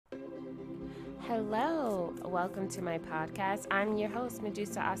Hello, welcome to my podcast. I'm your host,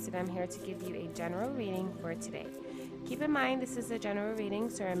 Medusa Asad. I'm here to give you a general reading for today. Keep in mind, this is a general reading,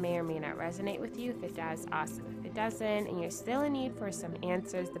 so it may or may not resonate with you. If it does, awesome. If it doesn't, and you're still in need for some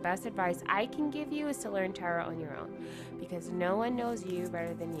answers, the best advice I can give you is to learn tarot on your own, because no one knows you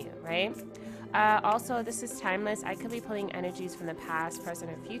better than you, right? Also, this is timeless. I could be pulling energies from the past,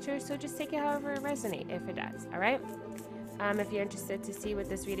 present, or future, so just take it however it resonates, if it does, all right? If you're interested to see what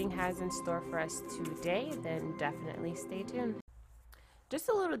this reading has in store for us today, then definitely stay tuned. Just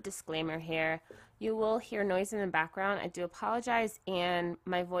a little disclaimer here. You will hear noise in the background. I do apologize, and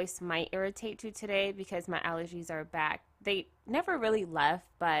my voice might irritate you today because my allergies are back. They never really left,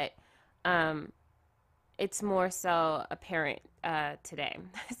 but it's more so apparent today.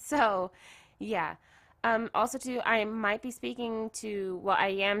 So, yeah. Also, too, I might be speaking to, well, I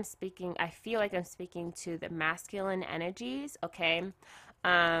am speaking, I feel like I'm speaking to the masculine energies, okay?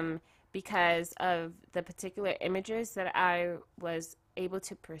 Because of the particular images that I was able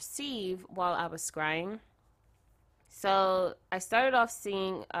to perceive while I was scrying. So I started off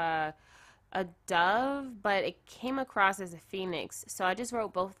seeing a dove, but it came across as a phoenix. So I just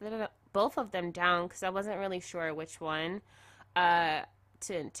wrote both of them down because I wasn't really sure which one uh,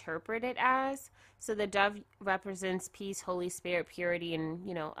 to interpret it as. So the dove represents peace, Holy Spirit, purity, and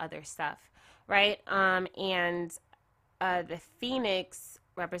other stuff, right? And the phoenix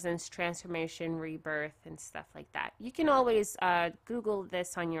represents transformation, rebirth, and stuff like that. You can always Google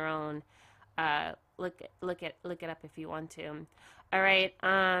this on your own. Look it up if you want to. All right.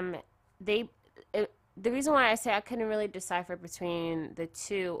 They the reason why I say I couldn't really decipher between the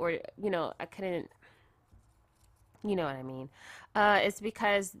two, or I couldn't, you know what I mean, it's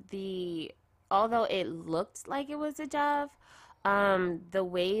because the although it looked like it was a dove, the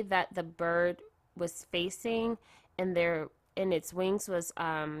way that the bird was facing and its wings was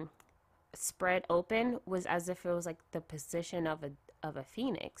spread open was as if it was like the position of a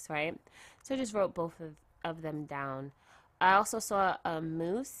phoenix, right? So I just wrote both of them down. I also saw a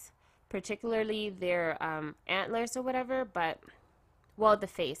moose, particularly their antlers or whatever, but well, the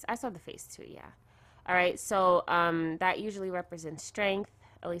face. I saw the face too, yeah. All right, so that usually represents strength.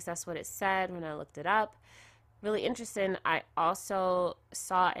 At least that's what it said when I looked it up. Really interesting. I also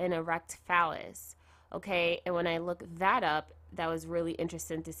saw an erect phallus. Okay, and when I looked that up, that was really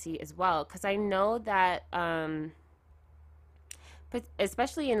interesting to see as well, because I know that, but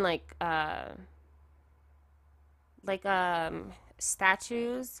especially in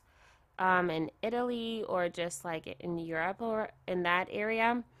statues, in Italy or just like in Europe or in that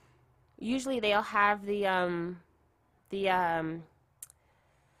area, usually they'll have the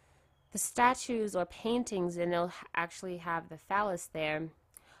the statues or paintings, and they'll actually have the phallus there.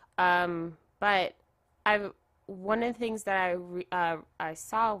 But I one of the things that I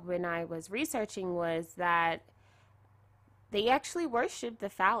saw when I was researching was that they actually worship the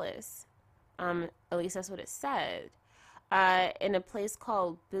phallus. At least that's what it said. In a place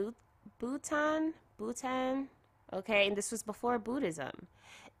called Bhutan. Okay, and this was before Buddhism.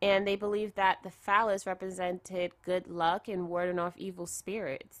 And they believed that the phallus represented good luck and warding off evil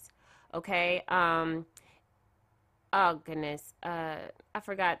spirits. Okay, oh goodness, I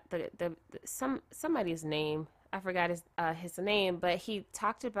forgot somebody's name. I forgot his name, but he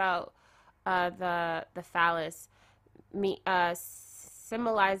talked about the phallus,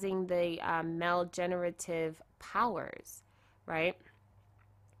 symbolizing the male generative powers, right?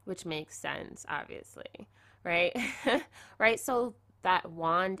 Which makes sense, obviously, right? Right. So that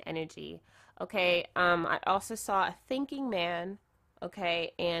wand energy. Okay. I also saw a thinking man.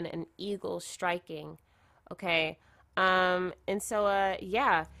 Okay, and an eagle striking. Okay. And so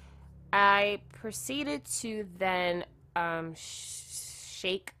yeah, I proceeded to then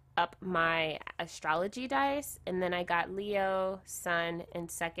shake up my astrology dice, and then I got Leo, Sun,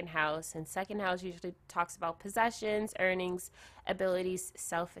 and second house. And second house usually talks about possessions, earnings, abilities,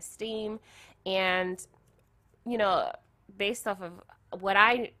 self-esteem, and you know, based off of what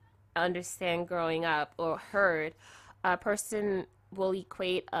I understand growing up or heard, a person will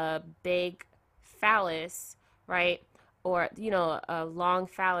equate a big phallus, right? Or, a long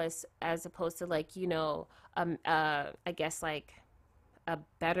phallus as opposed to like, I guess like a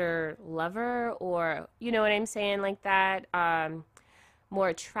better lover, or, you know what I'm saying? Like that, more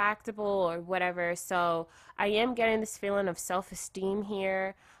attractable or whatever. So I am getting this feeling of self-esteem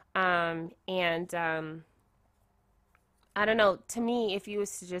here. And I don't know. To me, if you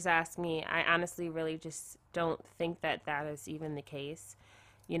was to just ask me, I honestly really just don't think that that is even the case.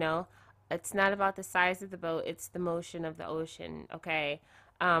 You know, it's not about the size of the boat; it's the motion of the ocean. Okay,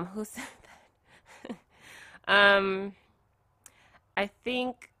 who said that? I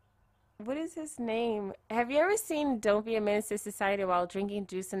think what is his name? Have you ever seen Don't Be a Menace to Society while drinking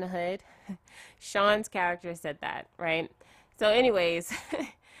juice in the hood? Sean's character said that, right? So, anyways,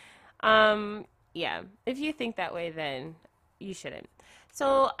 um, yeah, if you think that way, then you shouldn't.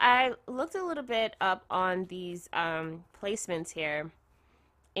 So, I looked a little bit up on these placements here,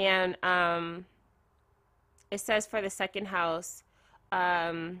 and it says for the second house,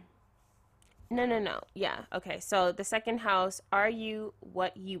 um, no, no, no. Yeah. Okay. So the second house, are you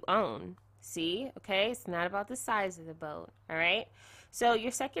what you own? See? Okay. It's not about the size of the boat. All right. So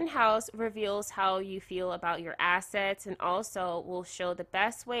your second house reveals how you feel about your assets and also will show the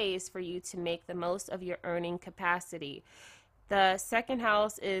best ways for you to make the most of your earning capacity. The second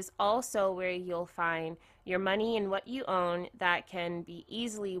house is also where you'll find your money and what you own that can be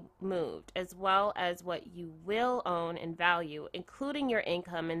easily moved, as well as what you will own and value, including your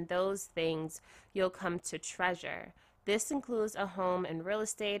income and those things you'll come to treasure. This includes a home and real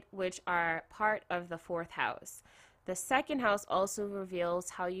estate, which are part of the fourth house. The second house also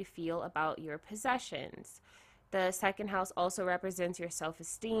reveals how you feel about your possessions. The second house also represents your self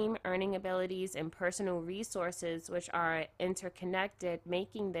esteem, earning abilities, and personal resources, which are interconnected,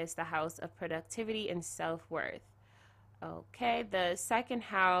 making this the house of productivity and self worth. Okay, the second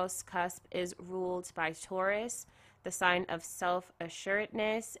house cusp is ruled by Taurus, the sign of self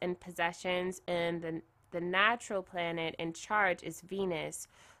assuredness and possessions, and the natural planet in charge is Venus,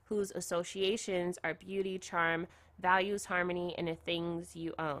 whose associations are beauty, charm, values, harmony, and the things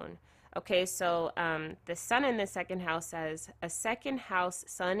you own. Okay, so the sun in the second house says a second house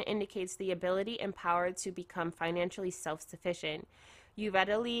sun indicates the ability and power to become financially self sufficient. You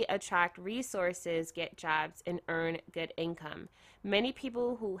readily attract resources, get jobs, and earn good income. Many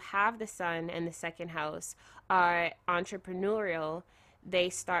people who have the sun in the second house are entrepreneurial. They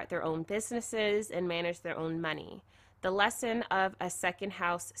start their own businesses and manage their own money. The lesson of a second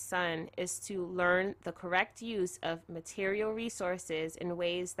house sun is to learn the correct use of material resources in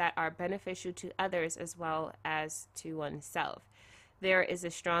ways that are beneficial to others as well as to oneself. There is a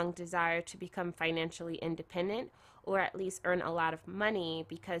strong desire to become financially independent or at least earn a lot of money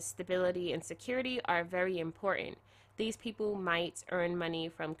because stability and security are very important. These people might earn money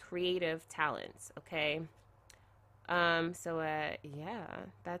from creative talents, okay? Yeah,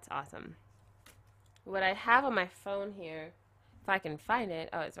 that's awesome. What I have on my phone here, if I can find it,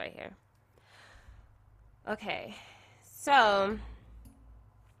 oh, it's right here. Okay, so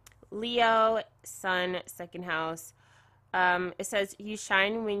Leo, Sun, second house. It says, you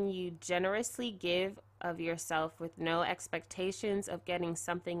shine when you generously give of yourself with no expectations of getting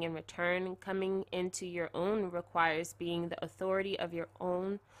something in return. Coming into your own requires being the authority of your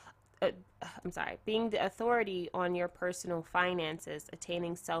own. Being the authority on your personal finances.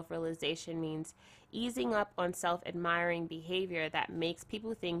 Attaining self realization means easing up on self admiring behavior that makes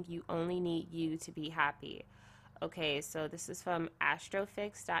people think you only need you to be happy. Okay, so this is from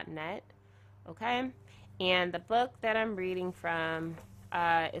astrofix.net. Okay, and the book that I'm reading from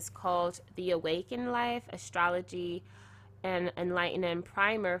is called The Awakened Life Astrology and Enlightenment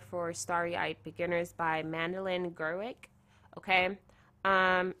Primer for Starry Eyed Beginners by Mandolin Gerwick. Okay,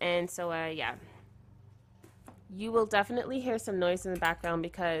 yeah, you will definitely hear some noise in the background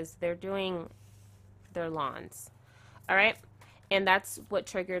because they're doing their lawns. All right, and that's what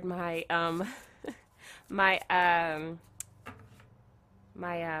triggered my my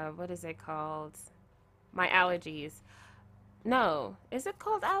what is it called? My allergies. No, is it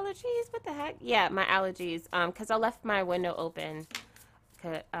called allergies? What the heck? Yeah, my allergies. Because I left my window open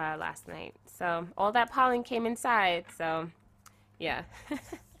last night, so all that pollen came inside. So, yeah.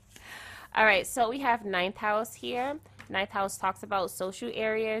 All right, so we have ninth house here. Ninth house talks about social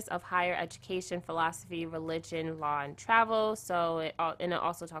areas of higher education, philosophy, religion, law, and travel. So it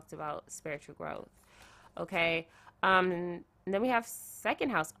also talks about spiritual growth. Okay. And then we have second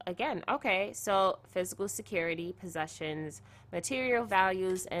house again. Okay, so physical security, possessions, material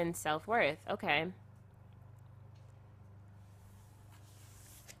values, and self-worth. Okay.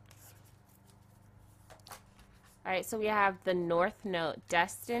 All right, so we have the North Node,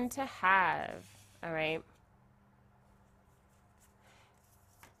 destined to have. All right.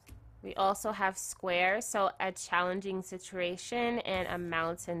 We also have square, so a challenging situation and a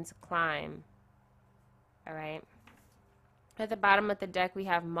mountain to climb. All right. At the bottom of the deck, we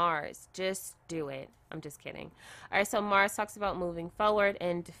have Mars. Just do it. I'm just kidding. All right, so Mars talks about moving forward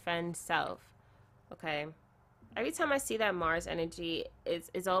and defend self. Okay. Every time I see that Mars energy,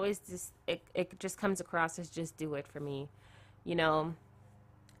 it's always just, it just comes across as just do it for me, you know?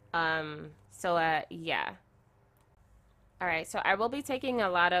 Yeah. All right, so I will be taking a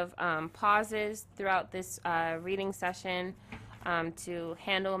lot of pauses throughout this reading session. to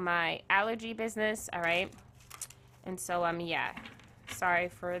handle my allergy business. All right. And so, yeah, sorry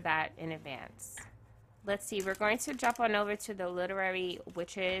for that in advance. Let's see. We're going to jump on over to the Literary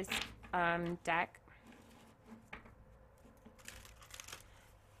Witches deck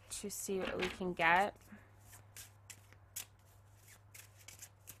to see what we can get.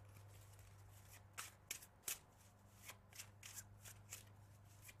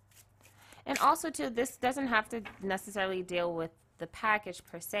 And also, too, this doesn't have to necessarily deal with the package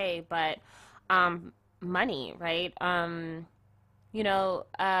per se, but money, right? You know,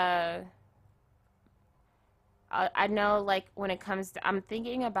 I know, like, when it comes to, I'm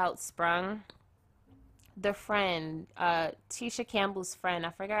thinking about Sprung, the friend, Tisha Campbell's friend, I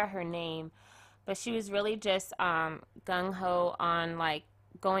forgot her name, but she was really just gung ho on like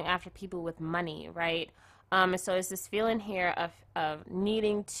going after people with money, right? And so it's this feeling here of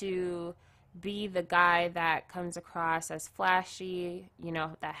needing to be the guy that comes across as flashy, you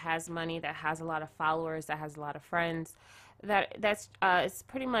know, that has money, that has a lot of followers, that has a lot of friends. That's it's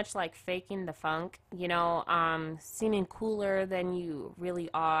pretty much like faking the funk, you know, seeming cooler than you really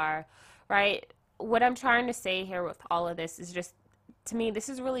are, right? What I'm trying to say here with all of this is just, to me, this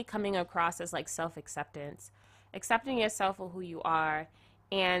is really coming across as like self-acceptance, accepting yourself for who you are,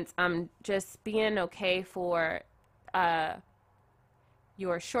 and just being okay for uh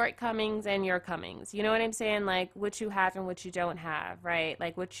your shortcomings and your comings. You know what I'm saying? Like what you have and what you don't have, right?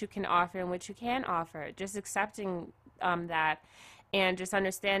 Like what you can offer and what you can offer. Just accepting that, and just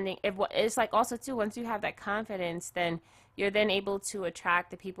understanding if what it's like also too, once you have that confidence, then you're then able to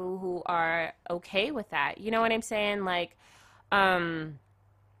attract the people who are okay with that. You know what I'm saying? Like um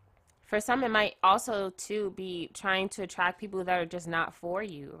for some, it might also too be trying to attract people that are just not for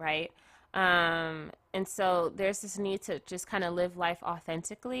you, right? And so there's this need to just kind of live life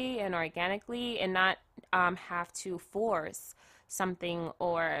authentically and organically, and not have to force something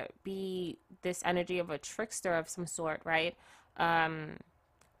or be this energy of a trickster of some sort, right? um,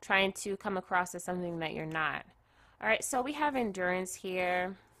 Trying to come across as something that you're not. All right, so we have endurance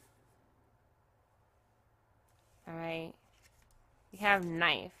here. All right, we have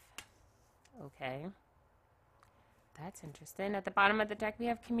knife. Okay, that's interesting. At the bottom of the deck, we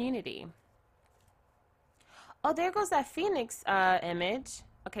have community. Oh, there goes that phoenix image.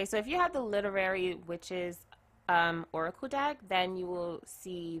 Okay, so if you have the literary witches oracle deck, then you will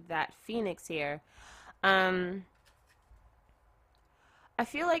see that phoenix here. Um, I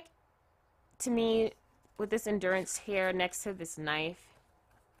feel like, to me, with this endurance here next to this knife,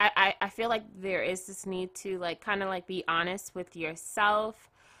 I feel like there is this need to like kind of like be honest with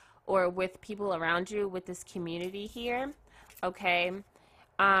yourself or with people around you, with this community here. Okay.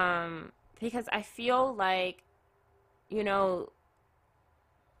 Because I feel like, you know,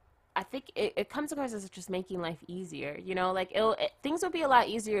 I think it comes across as just making life easier, you know, like things will be a lot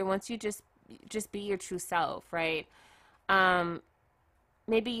easier once you just be your true self, right? um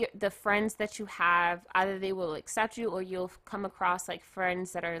Maybe the friends that you have, either they will accept you or you'll come across like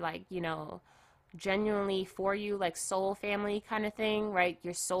friends that are like, you know, genuinely for you, like soul family kind of thing, right?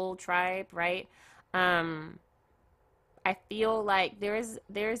 Your soul tribe, right? um I feel like there's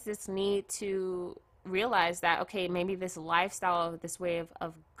this need to realize that, okay, maybe this lifestyle, this way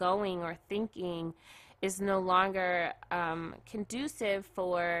of going or thinking is no longer conducive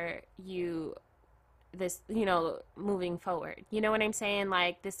for you, this, you know, moving forward. You know what I'm saying?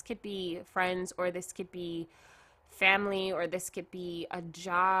 Like this could be friends, or this could be family, or this could be a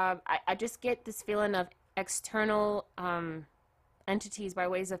job. I just get this feeling of external entities by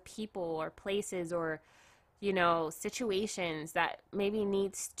ways of people or places or, you know, situations that maybe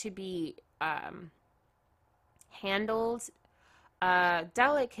needs to be handled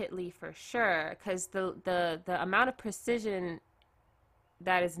delicately, for sure, because the amount of precision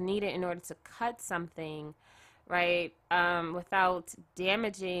that is needed in order to cut something, right, without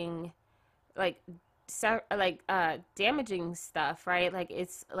damaging, like, damaging stuff, right? Like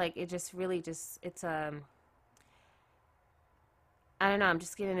it's like it just really just it's I don't know. I'm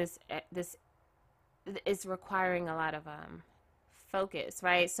just getting this is requiring a lot of focus,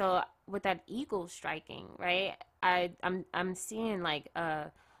 right? So with that eagle striking, right? I'm seeing like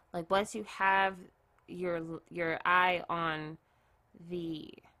once you have your eye on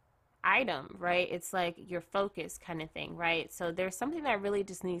the item, right? It's like your focus kind of thing, right? So there's something that really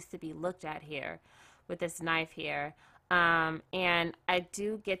just needs to be looked at here with this knife here. And I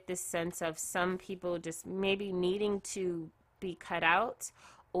do get this sense of some people just maybe needing to be cut out,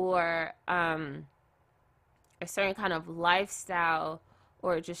 or a certain kind of lifestyle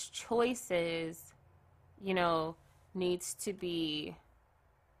or just choices, you know, needs to be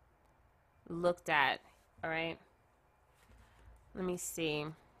looked at. All right. Let me see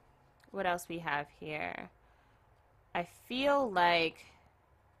what else we have here. I feel like,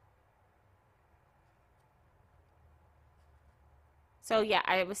 so yeah,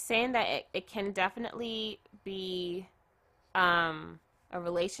 I was saying that it can definitely be um, a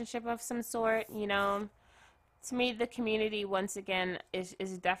relationship of some sort, you know. To me, the community, once again, is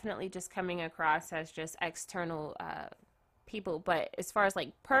definitely just coming across as just external people. But as far as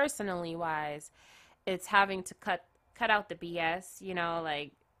like personally wise, it's having to cut out the BS, you know,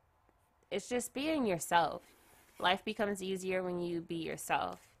 like it's just being yourself. Life becomes easier when you be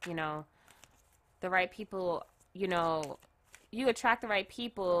yourself, you know. The right people, you know, you attract the right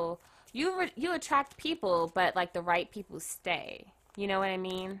people. You attract people, but like the right people stay. You know what I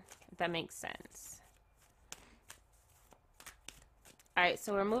mean? If that makes sense. All right,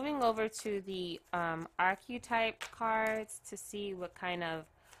 so we're moving over to the archetype cards to see what kind of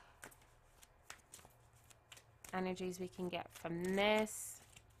energies we can get from this.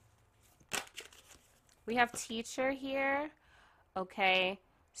 We have teacher here. Okay,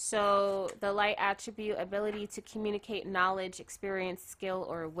 so the light attribute, ability to communicate knowledge, experience, skill,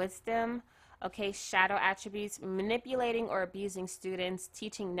 or wisdom. Okay, shadow attributes, manipulating or abusing students,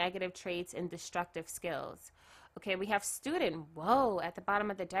 teaching negative traits and destructive skills. Okay, we have student, whoa, at the bottom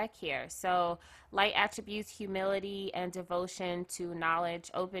of the deck here. So light attributes, humility and devotion to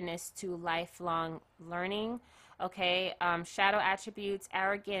knowledge, openness to lifelong learning. Okay, shadow attributes,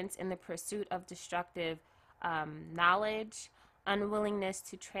 arrogance in the pursuit of destructive knowledge, unwillingness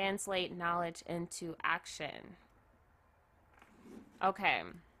to translate knowledge into action. Okay.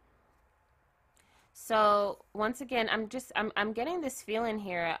 So once again, I'm getting this feeling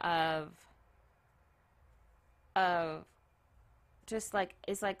here of just like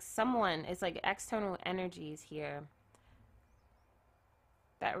it's like someone, it's like external energies here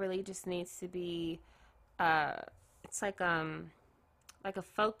that really just needs to be uh it's like a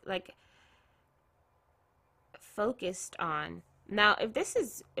focused on. Now, if this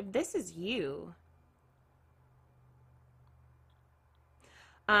is you,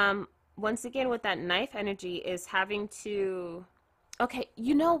 once again with that knife energy is having to, okay,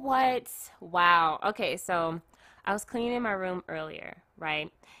 you know what? Wow. Okay, so I was cleaning my room earlier,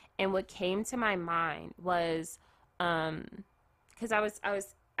 right? And what came to my mind was um because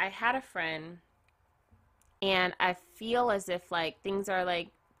I had a friend, and I feel as if like things are like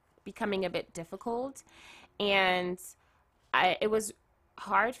becoming a bit difficult, and it was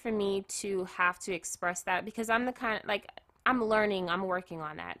hard for me to have to express that because I'm the kind, like, I'm learning, I'm working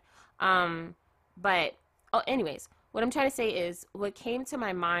on that. Um, but oh, anyways, what I'm trying to say is what came to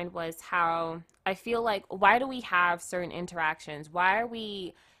my mind was how I feel like why do we have certain interactions? Why are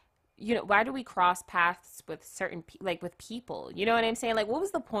we, you know, why do we cross paths with certain like with people? You know what I'm saying? Like, what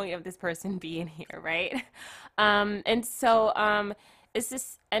was the point of this person being here, right? And so it's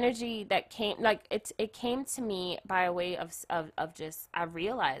this energy that came, like it came to me by way of just I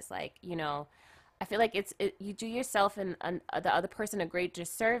realized, like, you know, I feel like you do yourself and the other person a great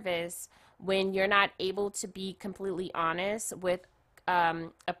disservice when you're not able to be completely honest with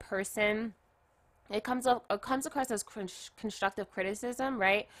a person. It comes across as constructive criticism,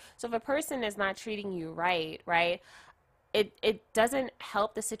 right? So if a person is not treating you right, right, it doesn't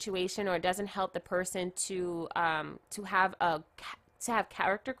help the situation, or it doesn't help the person to have to have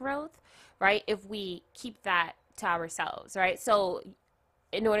character growth, right? If we keep that to ourselves, right? So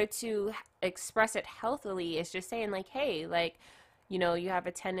in order to express it healthily, it's just saying like, hey, like, you know, you have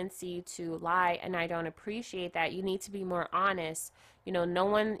a tendency to lie and I don't appreciate that. You need to be more honest. You know, no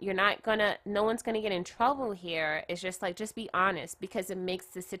one's gonna get in trouble here. It's just like, just be honest because it makes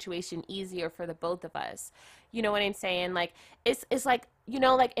the situation easier for the both of us. You know what I'm saying? Like, it's like, you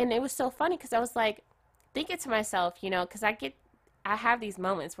know, like, and it was so funny because I was like thinking to myself, you know, because I have these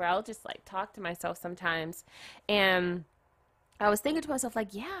moments where I'll just like talk to myself sometimes, and I was thinking to myself,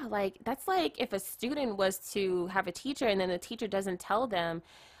 like, yeah, like that's like if a student was to have a teacher and then the teacher doesn't tell them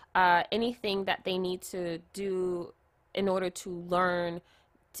anything that they need to do in order to learn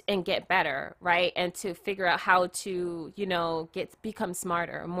and get better, right? And to figure out how to, you know, become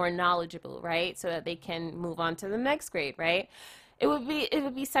smarter, more knowledgeable, right? So that they can move on to the next grade, right? It would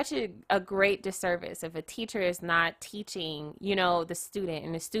be such a great disservice if a teacher is not teaching, you know, the student,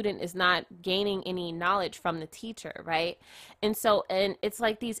 and the student is not gaining any knowledge from the teacher, right? And so, and it's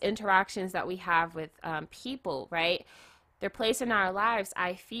like these interactions that we have with people, right? They're placed in our lives,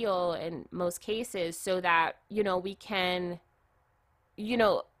 I feel, in most cases, so that, you know, we can, you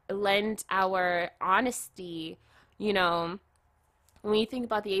know, lend our honesty, you know, when you think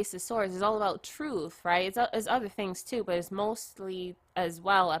about the Ace of Swords, it's all about truth, right? It's other things too, but it's mostly as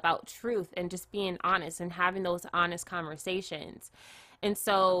well about truth and just being honest and having those honest conversations. And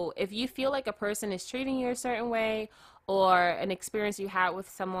so if you feel like a person is treating you a certain way, or an experience you had with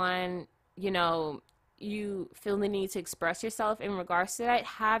someone, you know, you feel the need to express yourself in regards to that,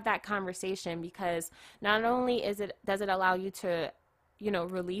 have that conversation, because not only is it does it allow you to, you know,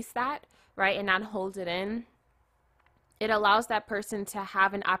 release that, right, and not hold it in, it allows that person to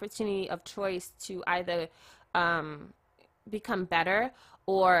have an opportunity of choice to either um, become better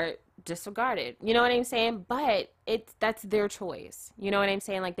or disregard it. You know what I'm saying? But it's that's their choice. You know what I'm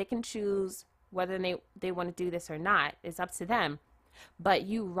saying? Like they can choose whether they want to do this or not. It's up to them. But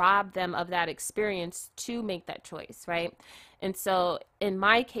you rob them of that experience to make that choice, right? And so in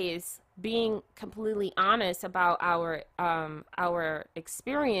my case, being completely honest about our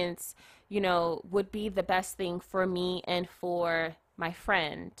experience, you know, would be the best thing for me and for my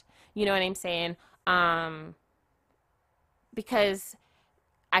friend. You know what I'm saying? Um, because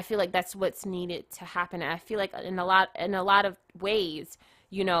I feel like that's what's needed to happen. And I feel like in a lot of ways,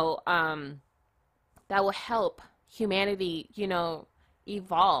 you know, that will help humanity, you know,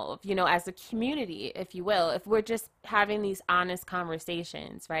 evolve, you know, as a community, if you will, if we're just having these honest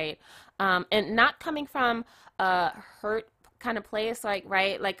conversations, right? And not coming from a hurt kind of place, like,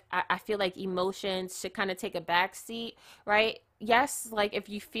 right? Like, I feel like emotions should kind of take a back seat, right? Yes, like if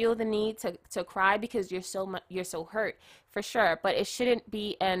you feel the need to cry because you're so hurt, for sure, but it shouldn't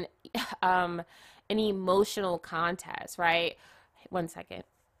be an emotional contest, right? One second.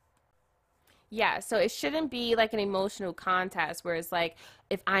 Yeah, so it shouldn't be like an emotional contest where it's like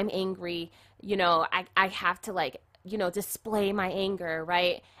if I'm angry, you know, I have to like, you know, display my anger,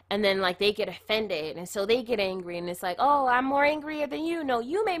 right? And then like they get offended and so they get angry and it's like, "Oh, I'm more angrier than you. No,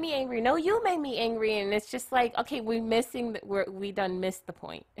 you made me angry. No, you made me angry." And it's just like, "Okay, we done missed the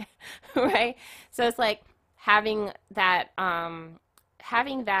point." Right? So it's like having that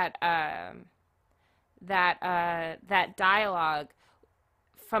dialogue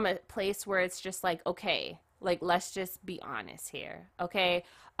from a place where it's just like, okay, like let's just be honest here, okay?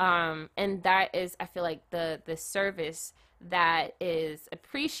 And that is, I feel like the service that is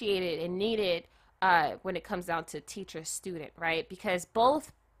appreciated and needed when it comes down to teacher student, right? Because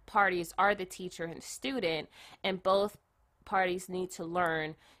both parties are the teacher and student, and both parties need to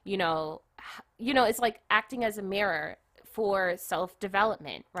learn, it's like acting as a mirror for self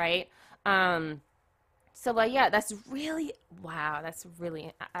development, right? um but yeah, that's really wow. That's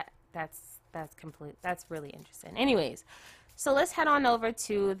really that's complete. That's really interesting. Anyways, so let's head on over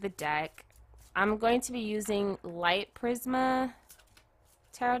to the deck. I'm going to be using Light Prisma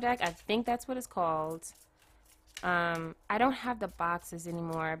Tarot deck. I think that's what it's called. I don't have the boxes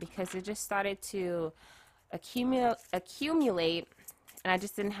anymore because it just started to accumulate, and I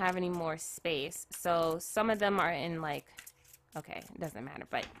just didn't have any more space. So some of them are in like, okay, it doesn't matter,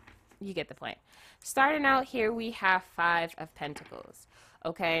 but you get the point. Starting out here, we have Five of Pentacles.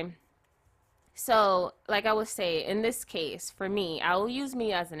 Okay. So, like I would say, in this case, for me, I will use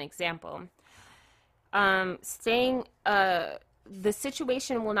me as an example. Staying, the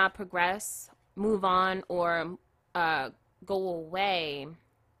situation will not progress, move on, or go away,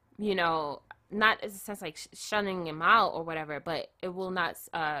 you know, not in a sense like shunning him out or whatever, but it will not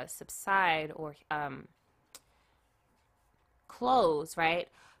subside or close, right?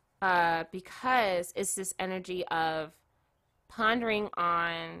 Because it's this energy of pondering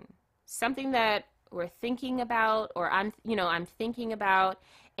on something that we're thinking about, or I'm thinking about,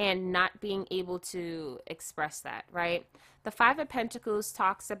 and not being able to express that, right? The Five of Pentacles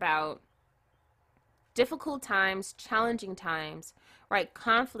talks about difficult times, challenging times, right?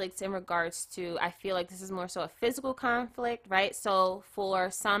 Conflicts in regards to, I feel like this is more so a physical conflict, right? So for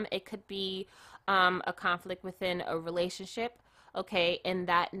some, it could be a conflict within a relationship, okay, and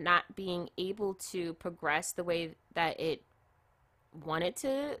that not being able to progress the way that it wanted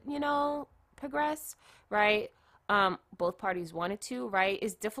to, progress, right? Both parties wanted to, right?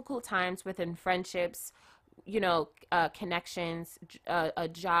 Is difficult times within friendships, connections, a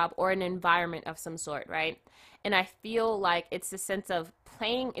job, or an environment of some sort, right? And I feel like it's a sense of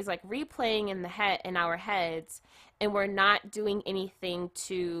playing is like replaying in our heads, and we're not doing anything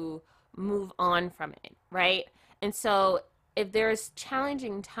to move on from it, right? And so if there's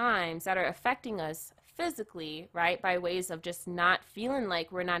challenging times that are affecting us physically, right, by ways of just not feeling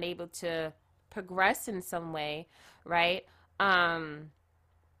like we're not able to progress in some way, right?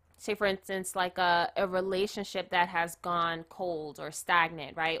 Say for instance, like a relationship that has gone cold or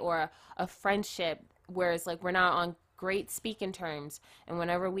stagnant, right? Or a friendship where it's like we're not on great speaking terms, and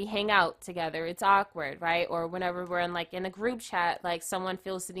whenever we hang out together it's awkward, right? Or whenever we're in like in a group chat, like someone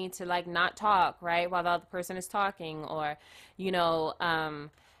feels the need to like not talk, right, while the other person is talking. Or you know,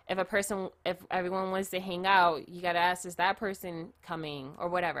 if everyone wants to hang out, you got to ask, is that person coming or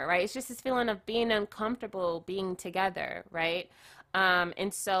whatever, right? It's just this feeling of being uncomfortable being together, right?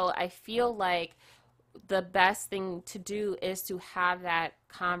 And so I feel like the best thing to do is to have that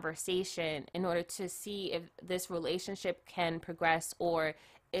conversation in order to see if this relationship can progress or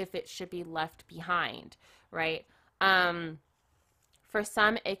if it should be left behind, right? Um, for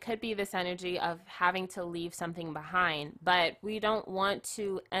some, it could be this energy of having to leave something behind, but we don't want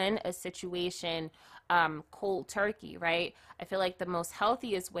to end a situation cold turkey, right? I feel like the most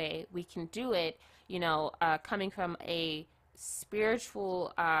healthiest way we can do it, coming from a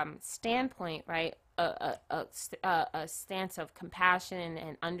spiritual standpoint, right? A stance of compassion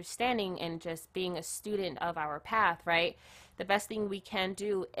and understanding and just being a student of our path, right? The best thing we can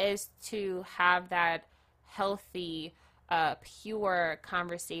do is to have that healthy, pure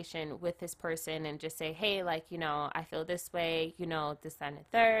conversation with this person and just say, hey, like, I feel this way, this, that, and the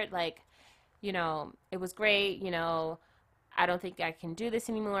third, like, it was great, I don't think I can do this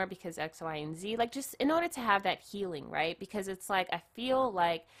anymore because X, Y, and Z. Like, just in order to have that healing, right? Because it's like, I feel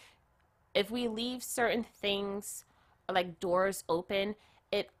like if we leave certain things like doors open,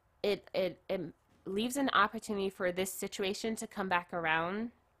 it leaves an opportunity for this situation to come back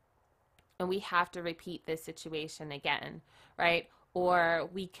around, and we have to repeat this situation again, right? Or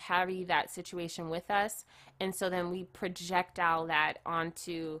we carry that situation with us, and so then we projectile that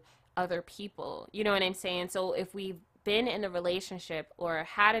onto other people. You know what I'm saying? So if we've been in a relationship or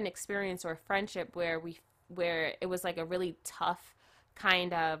had an experience or a friendship where it was like a really tough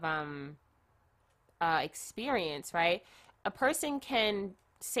kind of experience, right? A person can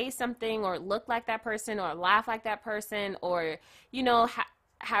say something or look like that person or laugh like that person or,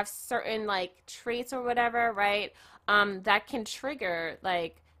 have certain like traits or whatever, right? That can trigger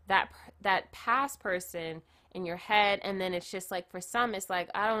like that past person in your head. And then it's just like, for some, it's like,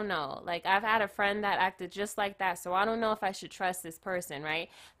 I don't know, like I've had a friend that acted just like that, so I don't know if I should trust this person, right?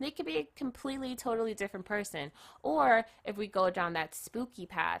 They could be a completely totally different person. Or if we go down that spooky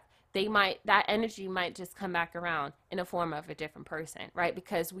path, that energy might just come back around in a form of a different person, right?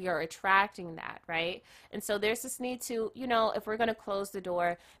 Because we are attracting that, right? And so there's this need to, if we're going to close the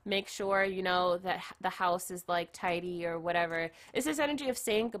door, make sure, that the house is like tidy or whatever. It's this energy of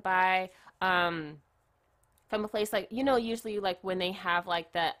saying goodbye, from a place like, usually like when they have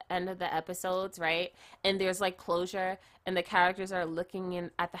like the end of the episodes, right? And there's like closure and the characters are looking in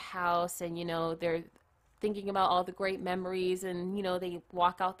at the house and, they're thinking about all the great memories and, they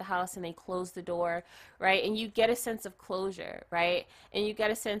walk out the house and they close the door, right? And you get a sense of closure, right? And you get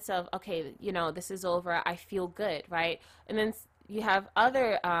a sense of, okay, this is over. I feel good, right? And then you have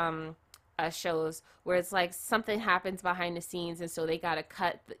other, shows where it's like something happens behind the scenes and so they gotta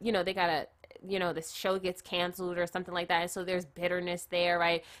cut, they gotta, this show gets canceled or something like that, and so there's bitterness there,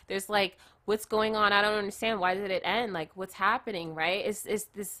 right? There's like, what's going on? I don't understand. Why did it end? Like, what's happening, right? Is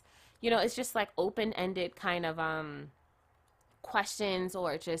this, it's just like open-ended kind of questions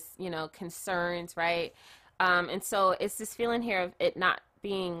or just, concerns, right? And so it's this feeling here of it not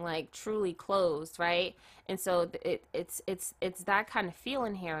being like truly closed, right? And so it's that kind of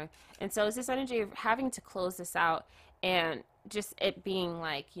feeling here. And so it's this energy of having to close this out and just it being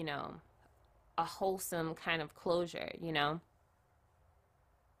like, a wholesome kind of closure.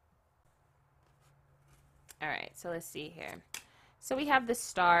 All right, so let's see here. So we have the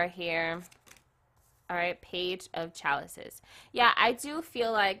star here. All right, Page of Chalices. Yeah, I do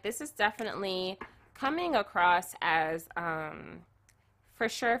feel like this is definitely coming across as, for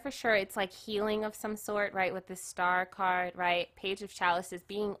sure, it's like healing of some sort, right? With this star card, right? Page of Chalices,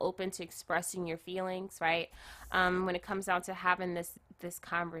 being open to expressing your feelings, right? When it comes down to having this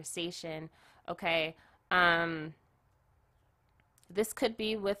conversation, okay? This could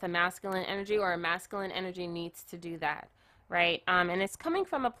be with a masculine energy, or a masculine energy needs to do that, right? And it's coming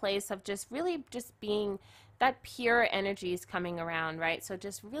from a place of just really just being, that pure energy is coming around, right? So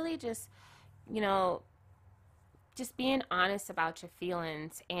just really just, just being honest about your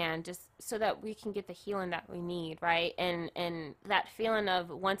feelings, and just so that we can get the healing that we need, right? And that feeling of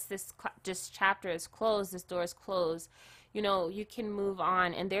once this chapter is closed, this door is closed, you can move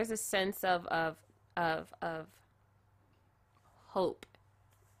on, and there's a sense of hope,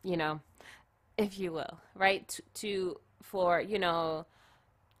 if you will, right? For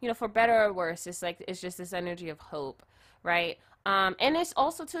for better or worse, it's just this energy of hope, right? And it's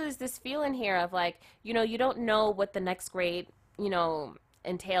also too is this feeling here of like, you don't know what the next great,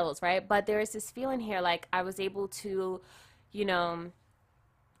 entails, right? But there is this feeling here like I was able to, you know,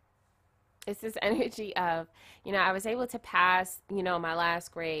 it's this energy of, I was able to pass, my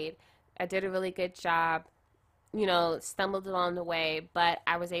last grade. I did a really good job, stumbled along the way, but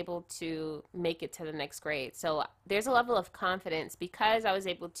I was able to make it to the next grade. So there's a level of confidence because I was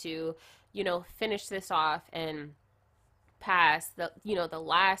able to, finish this off and pass the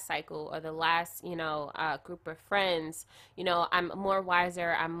last cycle or the last group of friends. I'm more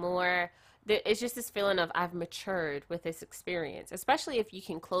wiser, I'm more, it's just this feeling of I've matured with this experience, especially if you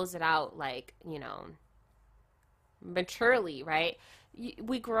can close it out like maturely, right?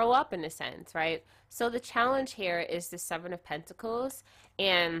 We grow up in a sense, right? So the challenge here is the Seven of Pentacles.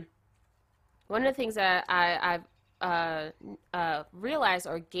 And one of the things that I've realized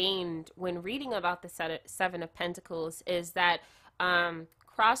or gained when reading about the Seven of Pentacles is that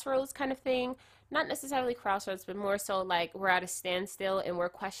crossroads kind of thing. Not necessarily crossroads, but more so like we're at a standstill and we're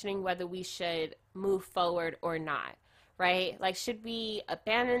questioning whether we should move forward or not, right? Like, should we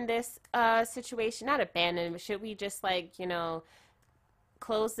abandon this situation? Not abandon, but should we just like,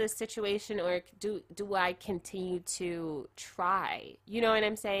 close this situation, or do I continue to try? You know what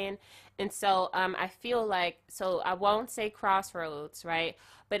I'm saying? And so I feel like, so I won't say crossroads, right?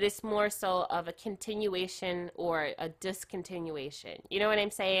 But it's more so of a continuation or a discontinuation. You know what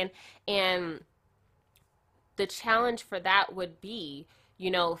I'm saying? And the challenge for that would be,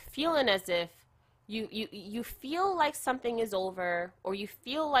 feeling as if you feel like something is over, or you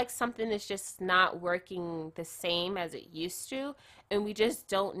feel like something is just not working the same as it used to, and we just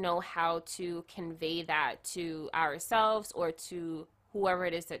don't know how to convey that to ourselves or to whoever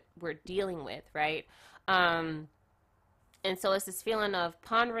it is that we're dealing with, right? And so it's this feeling of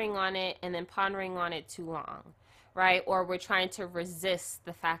pondering on it and then pondering on it too long, right? Or we're trying to resist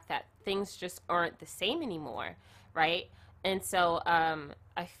the fact that things just aren't the same anymore, right? And so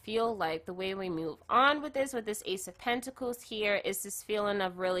I feel like the way we move on with this Ace of Pentacles here, is this feeling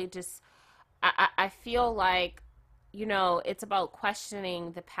of really just, I feel like, it's about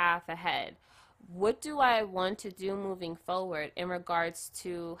questioning the path ahead. What do I want to do moving forward in regards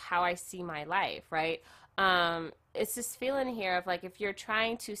to how I see my life, right? It's this feeling here of like, if you're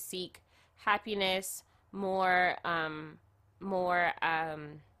trying to seek happiness, more,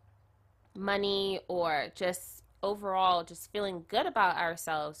 money, or just overall just feeling good about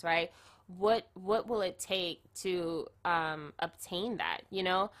ourselves, right? What will it take to obtain that?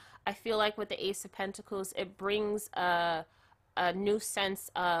 I feel like with the Ace of Pentacles, it brings a new sense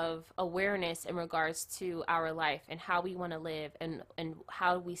of awareness in regards to our life and how we want to live, and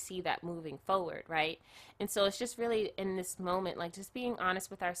how we see that moving forward, right? And so it's just really in this moment, like just being honest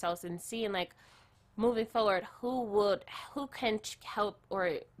with ourselves and seeing like, moving forward, who can help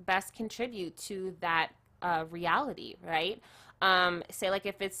or best contribute to that reality, right? Say like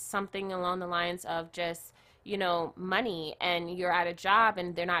if it's something along the lines of just, money, and you're at a job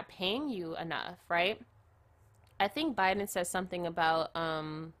and they're not paying you enough, right? I think Biden says something about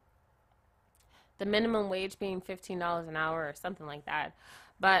the minimum wage being $15 an hour or something like that.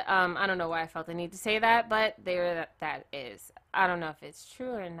 But I don't know why I felt the need to say that, but there that is. I don't know if it's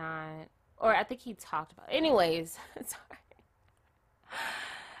true or not. Or I think he talked about it. Anyways, sorry.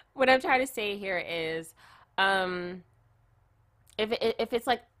 What I'm trying to say here is, if it's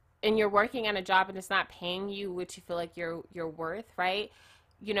like, and you're working on a job and it's not paying you what you feel like you're worth, right?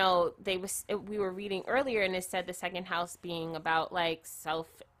 We were reading earlier, and it said the second house being about like self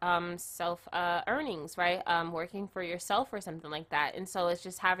earnings, right? Working for yourself or something like that. And so it's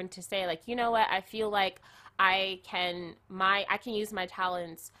just having to say like, you know what, I feel like I can use my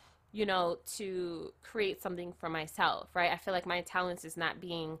talents, to create something for myself, right? I feel like my talents is not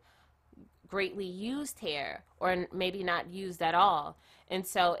being greatly used here, or maybe not used at all. And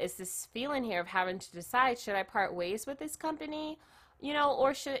so it's this feeling here of having to decide, should I part ways with this company,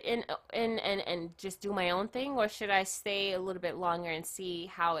 or should and just do my own thing, or should I stay a little bit longer and see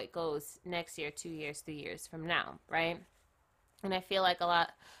how it goes next year, 2 years, 3 years from now, right? And I feel like a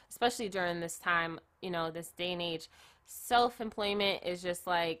lot, especially during this time, this day and age, self-employment is just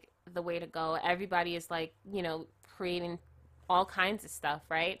like the way to go. Everybody is like, creating all kinds of stuff,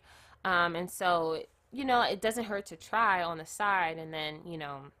 right? And so, it doesn't hurt to try on the side, and then,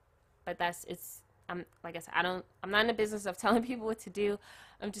 but I'm, like I said, I'm not in the business of telling people what to do.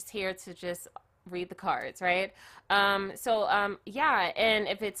 I'm just here to just read the cards, right? Yeah. And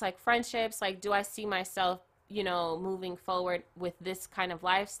if it's like friendships, like, do I see myself, moving forward with this kind of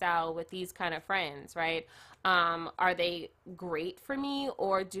lifestyle, with these kind of friends, right? Are they great for me,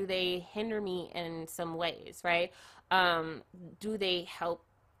 or do they hinder me in some ways, right? Do they help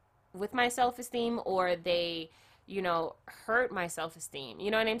with my self-esteem, or they, hurt my self-esteem.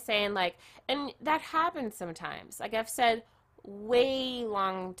 You know what I'm saying? Like, and that happens sometimes. Like I've said way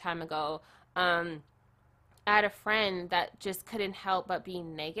long time ago, um, I had a friend that just couldn't help but be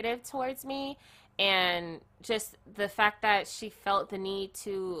negative towards me. And just the fact that she felt the need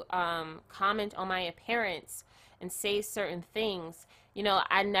to comment on my appearance and say certain things,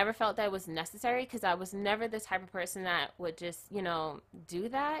 I never felt that was necessary because I was never the type of person that would just, do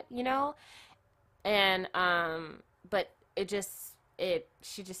that. And, but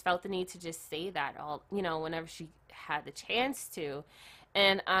she just felt the need to just say that all, whenever she had the chance to.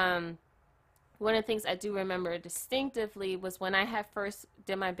 And, one of the things I do remember distinctively was when I had first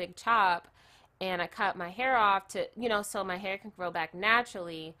did my big chop and I cut my hair off to, so my hair can grow back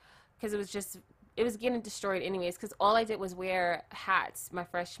naturally because it was getting destroyed anyways because all I did was wear hats my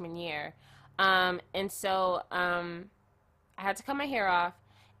freshman year. And so I had to cut my hair off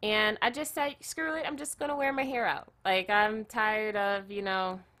and I just said, screw it, I'm just going to wear my hair out. Like, I'm tired of,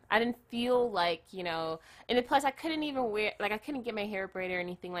 I didn't feel like, and then plus I couldn't even wear, like I couldn't get my hair braided or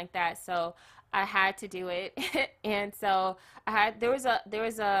anything like that. So I had to do it. And so there was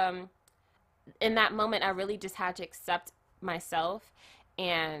in that moment, I really just had to accept myself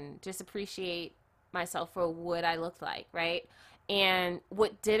and just appreciate myself for what I looked like, right? And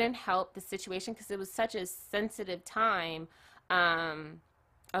what didn't help the situation, because it was such a sensitive time um,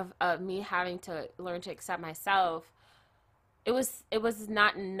 of me having to learn to accept myself, it was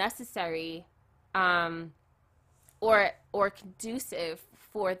not necessary um, or conducive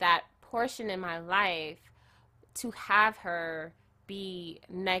for that portion in my life to have her be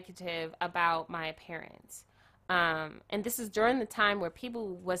negative about my appearance. And this is during the time where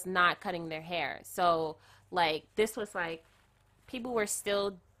people was not cutting their hair. So like this was like people were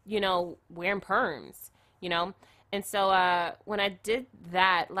still, wearing perms, you know? And so when I did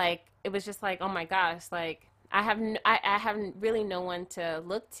that, like it was just like, oh my gosh, like I have really no one to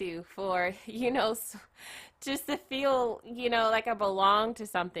look to for, just to feel, like I belong to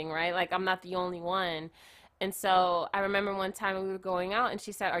something, right? Like I'm not the only one. And so I remember one time we were going out and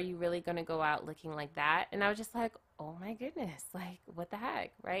she said, are you really going to go out looking like that? And I was just like, oh my goodness, like what the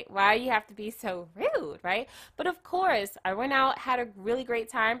heck, right? Why do you have to be so rude, right? But of course, I went out, had a really great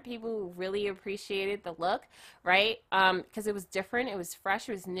time. People really appreciated the look, right? Because it was different, it was fresh,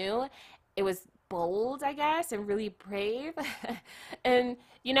 it was new, it was bold, I guess, and really brave. And,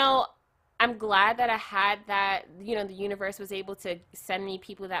 I'm glad that I had that, the universe was able to send me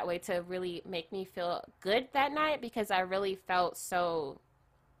people that way to really make me feel good that night because I really felt so,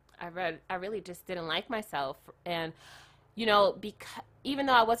 I really just didn't like myself. And, because even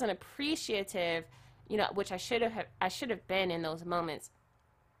though I wasn't appreciative, which I should have been in those moments,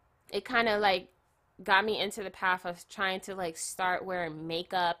 it kind of like got me into the path of trying to like start wearing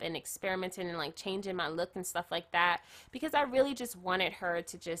makeup and experimenting and like changing my look and stuff like that because I really just wanted her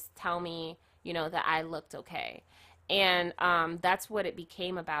to just tell me, that I looked okay. And that's what it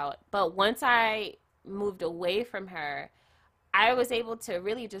became about. But once I moved away from her, I was able to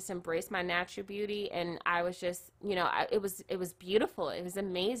really just embrace my natural beauty, and I was just, it was beautiful. It was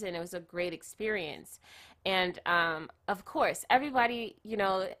amazing. It was a great experience. And of course, everybody,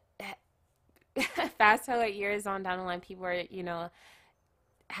 fast forward years on down the line, people are,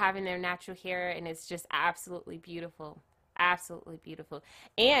 having their natural hair, and it's just absolutely beautiful. Absolutely beautiful.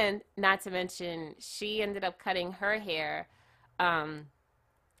 And not to mention, she ended up cutting her hair um,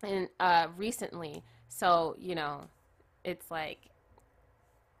 and recently. So, it's like,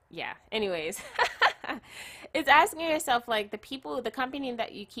 yeah. Anyways, it's asking yourself like the company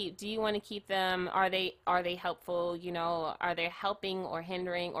that you keep, do you want to keep them? Are they helpful? Are they helping or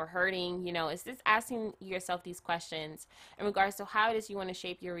hindering or hurting? It's just asking yourself these questions in regards to how it is you want to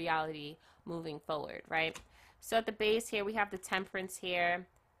shape your reality moving forward, right? So at the base here we have the Temperance here,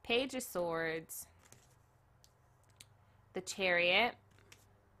 Page of Swords, the Chariot,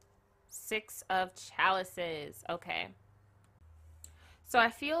 Six of Chalices. Okay. So I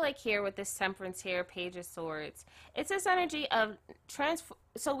feel like here with this Temperance here, Page of Swords, it's this energy of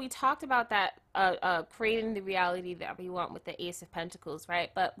so we talked about that creating the reality that we want with the Ace of Pentacles,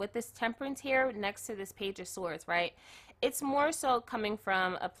 right? But with this Temperance here next to this Page of Swords, right? It's more so coming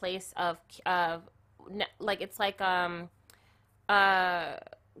from a place of like it's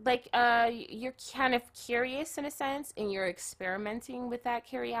you're kind of curious in a sense, and you're experimenting with that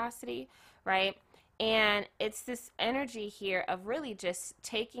curiosity, right? And it's this energy here of really just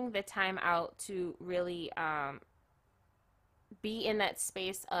taking the time out to really be in that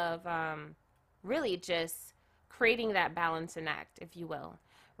space of really just creating that balance and act, if you will,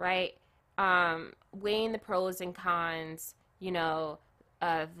 right? Weighing the pros and cons,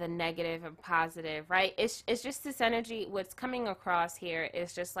 the negative and positive, right? It's just this energy. What's coming across here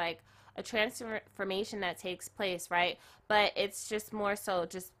is just like a transformation that takes place, right? But it's just more so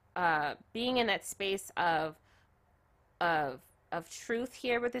just being in that space of of truth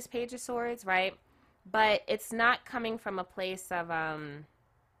here with this Page of Swords, right? But it's not coming from a place of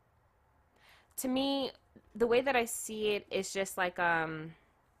to me, the way that I see it is just like I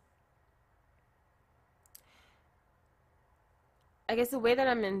guess the way that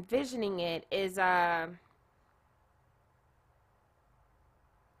I'm envisioning it is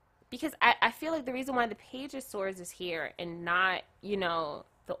because I feel like the reason why the Page of Swords is here and not, you know,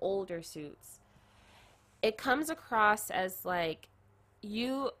 the older suits, it comes across as like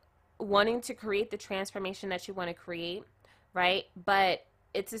you wanting to create the transformation that you want to create, right? But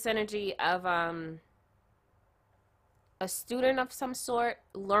it's this energy of a student of some sort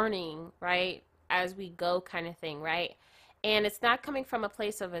learning, right, as we go kind of thing, right? And it's not coming from a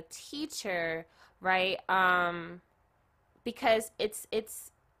place of a teacher, right? Because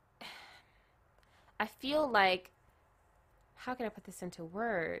it's I feel like, how can I put this into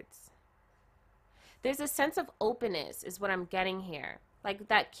words? There's a sense of openness is what I'm getting here. Like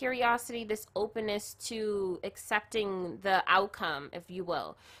that curiosity, this openness to accepting the outcome, if you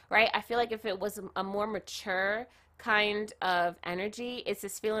will, right? I feel like if it was a more mature kind of energy, it's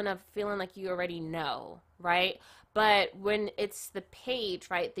this feeling of feeling like you already know, right? But when it's the page,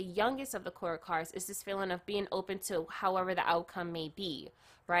 right, the youngest of the core cards, is this feeling of being open to however the outcome may be,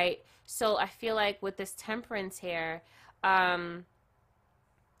 right? So I feel like with this temperance here, um,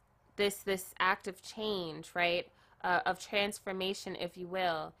 this act of change, right, of transformation, if you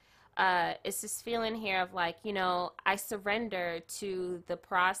will, it's this feeling here of like, you know, I surrender to the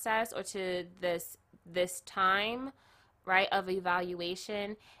process or to this time, right, of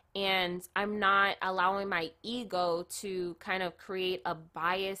evaluation, and I'm not allowing my ego to kind of create a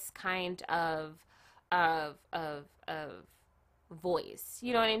bias kind of voice.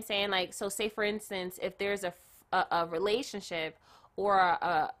 You know what I'm saying? Like, so say for instance, if there's a relationship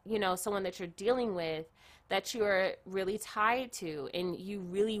or you know, someone that you're dealing with that you're really tied to and you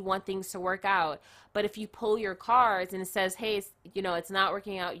really want things to work out, but if you pull your cards and it says, hey, you know, it's not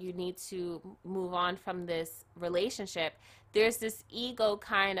working out, you need to move on from this relationship, there's this ego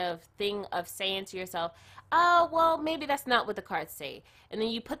kind of thing of saying to yourself, oh, well, maybe that's not what the cards say. And then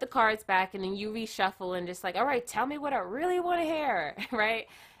you put the cards back and then you reshuffle and just like, all right, tell me what I really want to hear, right?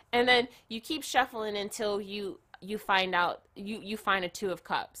 And then you keep shuffling until you find out you find a Two of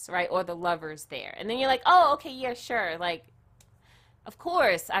Cups, right, or the Lovers there, and then you're like, oh, okay, yeah, sure, like, of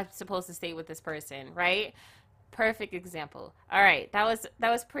course I'm supposed to stay with this person, right? Perfect example. All right, that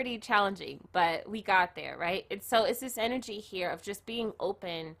was pretty challenging, but we got there, right? And so it's this energy here of just being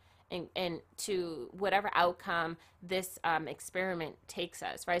open and to whatever outcome this experiment takes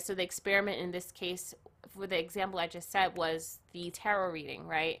us, right? So the experiment in this case, for the example I just said, was the tarot reading,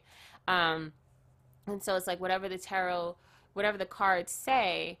 right? um and so it's like whatever the cards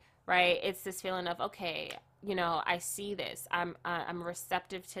say, right? It's this feeling of, okay, you know, I see this. I'm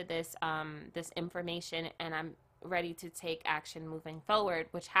receptive to this information, and I'm ready to take action moving forward,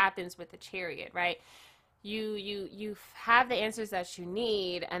 which happens with the Chariot, right? You have the answers that you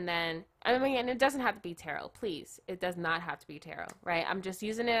need, and then, I mean, and it doesn't have to be tarot, please, it does not have to be tarot, right? I'm just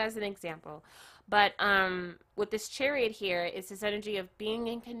using it as an example. But with this Chariot here, it's this energy of being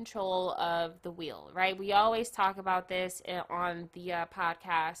in control of the wheel, right? We always talk about this on the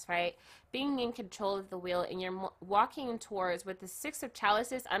podcast, right? Being in control of the wheel, and you're walking towards, with the Six of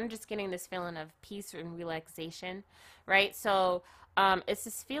Chalices, I'm just getting this feeling of peace and relaxation, right? So it's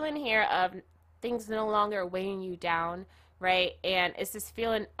this feeling here of things no longer weighing you down, right? And it's this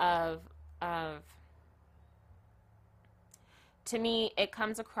feeling of to me, it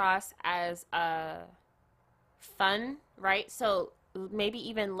comes across as fun, right? So maybe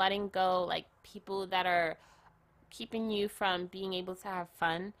even letting go, like people that are keeping you from being able to have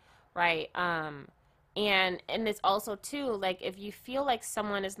fun, right? And it's also too, like, if you feel like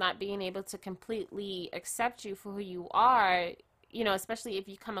someone is not being able to completely accept you for who you are, you know, especially if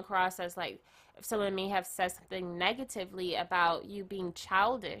you come across as like, if someone may have said something negatively about you being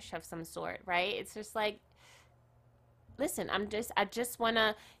childish of some sort, right? It's just like, listen, I just want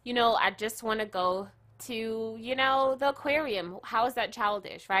to, you know, I just want to go to, you know, the aquarium. How is that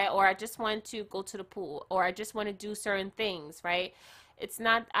childish, right? Or I just want to go to the pool, or I just want to do certain things, right? It's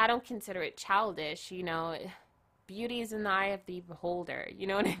not, I don't consider it childish, you know. Beauty is in the eye of the beholder, you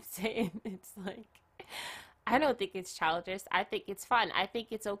know what I'm saying? It's like, I don't think it's childish. I think it's fun. I think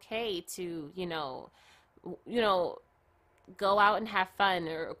it's okay to, you know, go out and have fun,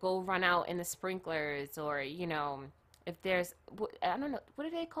 or go run out in the sprinklers, or, you know, if there's, I don't know, what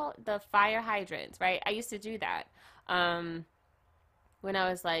do they call it? The fire hydrants, right? I used to do that. Um, when I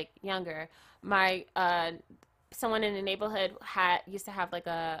was like younger, my someone in the neighborhood had used to have like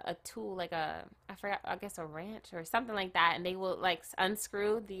a tool, like a, I forgot, I guess a wrench or something like that, and they would like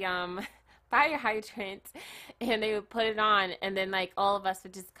unscrew the fire hydrant, and they would put it on, and then like all of us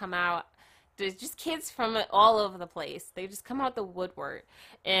would just come out. There's just kids from all over the place. They just come out the woodwork,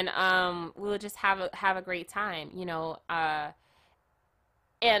 and we would just have a great time, you know.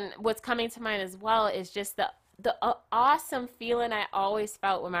 And what's coming to mind as well is just the awesome feeling I always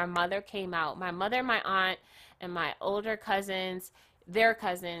felt when my mother came out. My mother, my aunt, and my older cousins, their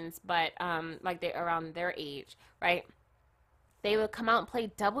cousins, but like they around their age, right? They would come out and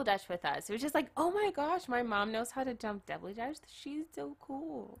play double dutch with us. It was just like, oh my gosh, my mom knows how to jump double dutch. She's so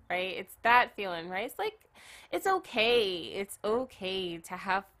cool, right? It's that feeling, right? It's like, it's okay. It's okay to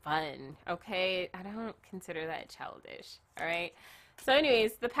have fun, okay? I don't consider that childish, all right? So,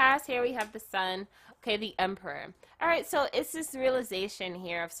 anyways, the past here we have the sun, okay, the emperor. All right, so it's this realization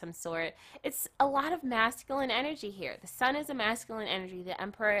here of some sort. It's a lot of masculine energy here. The sun is a masculine energy. The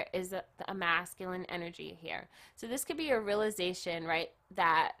emperor is a masculine energy here. So this could be a realization, right,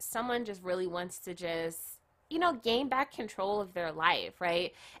 that someone just really wants to just, you know, gain back control of their life,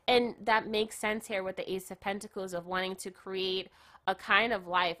 right? And that makes sense here with the Ace of Pentacles of wanting to create a kind of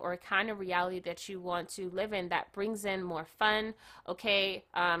life or a kind of reality that you want to live in that brings in more fun, okay?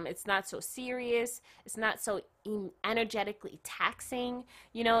 It's not so serious. It's not so energetically taxing.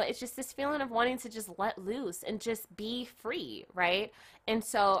 You know, it's just this feeling of wanting to just let loose and just be free, right? And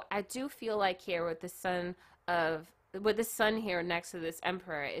so I do feel like here with the sun of, with the sun here next to this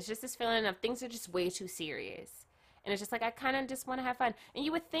emperor, it's just this feeling of things are just way too serious. And it's just like, I kind of just want to have fun. And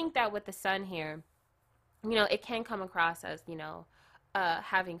you would think that with the sun here, you know, it can come across as, you know,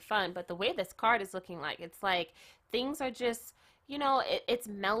 having fun, but the way this card is looking like, it's like things are just, you know, it's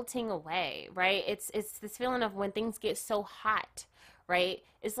melting away, right? It's this feeling of when things get so hot, right?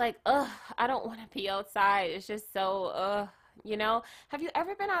 It's like, ugh, I don't want to be outside. It's just so, ugh. You know, have you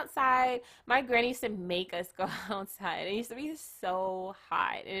ever been outside? My granny used to make us go outside. It used to be so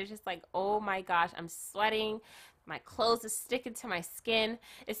hot. And it's just like, oh my gosh, I'm sweating. My clothes are sticking to my skin.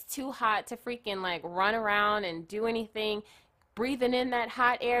 It's too hot to freaking like run around and do anything. Breathing in that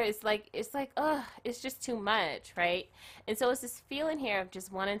hot air is like, ugh, it's just too much, right? And so it's this feeling here of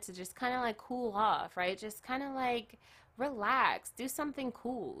just wanting to just kind of like cool off, right? Just kind of like relax, do something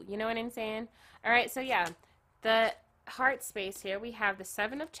cool. You know what I'm saying? All right, so yeah, the heart space here, we have the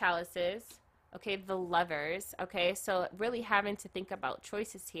Seven of Chalices, okay, the Lovers, okay, so really having to think about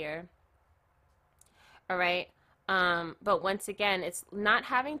choices here, all right. But once again, it's not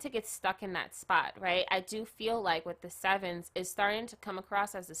having to get stuck in that spot, right? I do feel like with the sevens, it's starting to come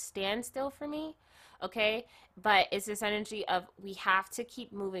across as a standstill for me, okay? But it's this energy of we have to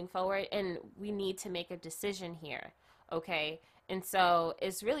keep moving forward and we need to make a decision here, okay? And so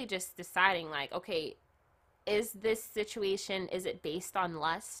it's really just deciding like, okay, is this situation, is it based on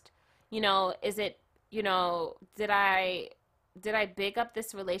lust? You know, is it, you know, did I big up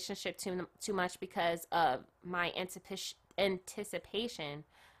this relationship too much because of my anticipation?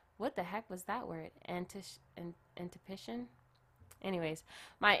 What the heck was that word? Anticipation? Anyways,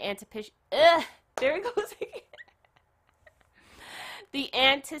 my anticipation. Ugh, there it goes again. The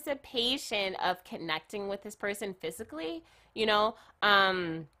anticipation of connecting with this person physically, you know,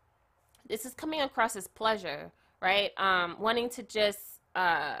 this is coming across as pleasure, right? Wanting to just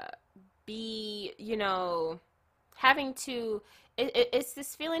be, you know, having to, it's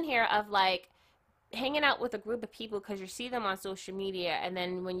this feeling here of like hanging out with a group of people because you see them on social media, and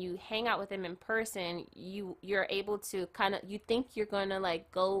then when you hang out with them in person, you're able to kind of, you think you're gonna like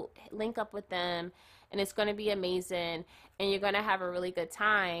go link up with them and it's gonna be amazing and you're gonna have a really good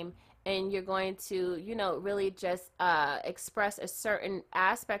time and you're going to, you know, really just express a certain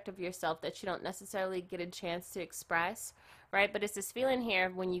aspect of yourself that you don't necessarily get a chance to express, right? But it's this feeling here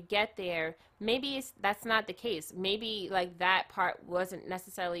when you get there, maybe that's not the case. Maybe like that part wasn't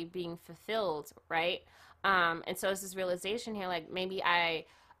necessarily being fulfilled, right? And so it's this realization here, like maybe I,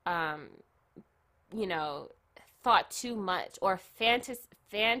 you know, thought too much or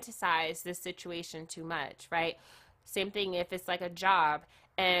fantasized this situation too much, right? Same thing if it's like a job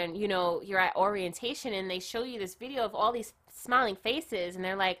and, you know, you're at orientation and they show you this video of all these smiling faces and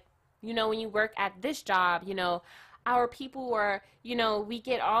they're like, you know, when you work at this job, you know, our people were, you know, we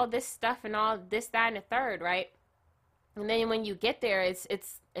get all this stuff and all this, that, and the third, right? And then when you get there,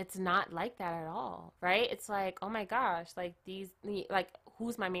 it's not like that at all, right? It's like, oh my gosh, like these, like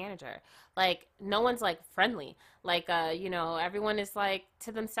who's my manager? Like, no one's like friendly. Like, everyone is like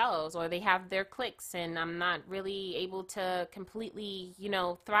to themselves, or they have their cliques, and I'm not really able to completely,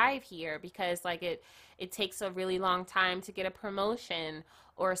 thrive here because like it takes a really long time to get a promotion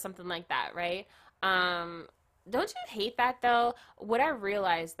or something like that, right? Um, don't you hate that though? What I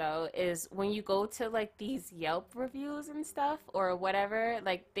realized though is when you go to like these Yelp reviews and stuff or whatever,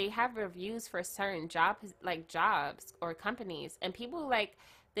 like they have reviews for certain jobs or companies, and people like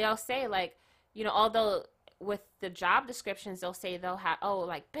they'll say like, although with the job descriptions they'll say they'll have, oh,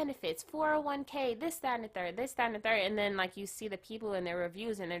 like benefits, 401k, this, that, and the third, this, that, and the third, and then like you see the people in their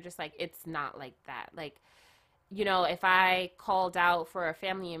reviews and they're just like, it's not like that. Like, if I called out for a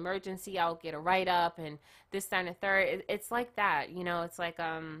family emergency, I'll get a write up and this, that, and the third. It's like that, it's like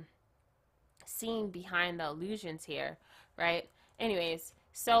seeing behind the illusions here, right? Anyways,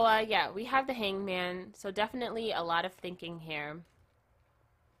 so yeah, we have the Hangman, so definitely a lot of thinking here,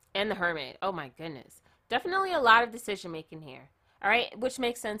 and the Hermit. Oh my goodness, definitely a lot of decision making here. All right, which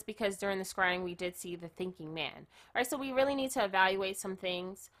makes sense because during the scrying we did see the thinking man. All right, so we really need to evaluate some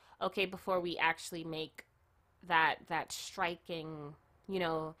things, okay, before we actually make that striking, you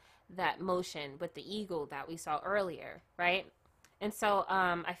know, that motion with the eagle that we saw earlier, right? And so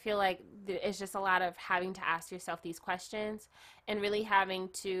I feel like it's just a lot of having to ask yourself these questions and really having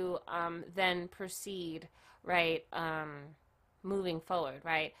to then proceed, right? Moving forward,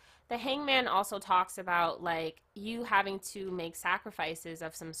 right? The Hangman also talks about like you having to make sacrifices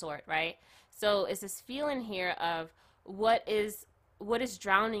of some sort, right? So it's this feeling here of what is what is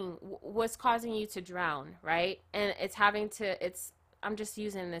drowning, what's causing you to drown, right? And it's having to, I'm just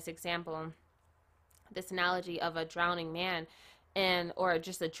using this example, this analogy of a drowning man and or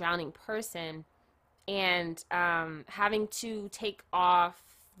just a drowning person, and having to take off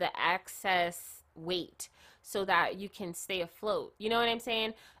the excess weight so that you can stay afloat. You know what I'm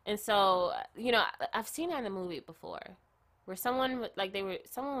saying? And so, I've seen that in a movie before, where someone was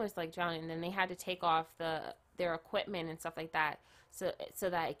like drowning, and then they had to take off their equipment and stuff like that, so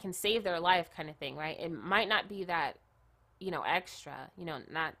that it can save their life, kind of thing, right? It might not be that, extra,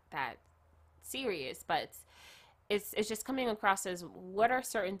 not that serious, but it's just coming across as what are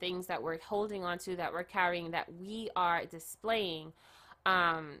certain things that we're holding on to, that we're carrying, that we are displaying,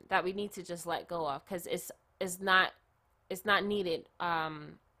 that we need to just let go of because it's not needed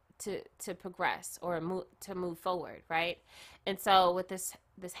to progress or move forward, right? And so with this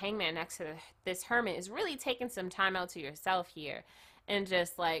Hangman next to this Hermit is really taking some time out to yourself here, and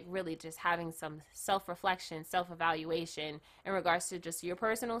just like really just having some self-reflection, self-evaluation in regards to just your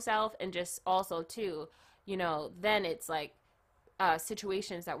personal self, and just also too, then it's like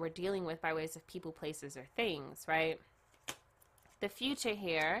situations that we're dealing with by ways of people, places, or things, right? The future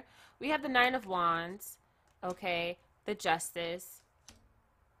here, we have the Nine of Wands, okay, the Justice,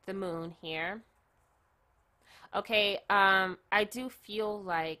 the Moon here. Okay, I do feel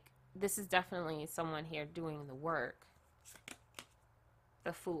like this is definitely someone here doing the work.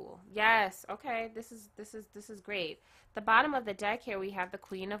 The Fool. Yes, okay, this is great. The bottom of the deck here we have the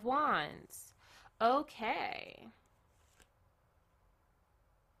Queen of Wands. Okay.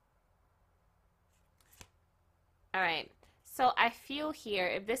 All right. So I feel here,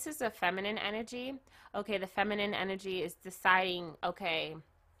 if this is a feminine energy, okay, the feminine energy is deciding, okay,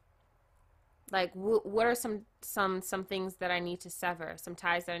 like what are some things that I need to sever, some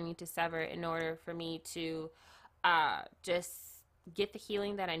ties that I need to sever in order for me to just get the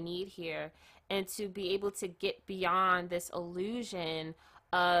healing that I need here, and to be able to get beyond this illusion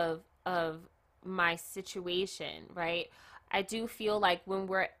of my situation, right? I do feel like when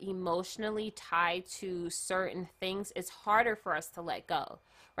we're emotionally tied to certain things, it's harder for us to let go,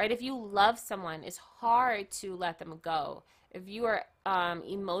 right? If you love someone, it's hard to let them go. If you are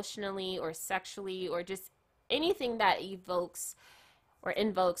emotionally or sexually or just anything that evokes or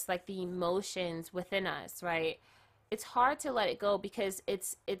invokes like the emotions within us, right? It's hard to let it go because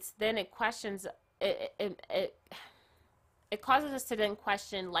it's then it questions it causes us to then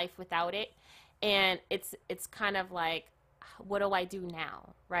question life without it, and it's kind of like, what do I do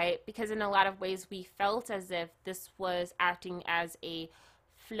now, right? Because in a lot of ways we felt as if this was acting as a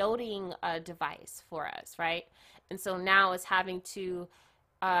floating device for us, right? And so now it's having to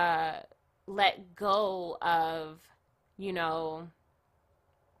uh, let go of, you know,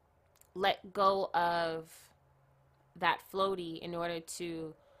 let go of that floaty in order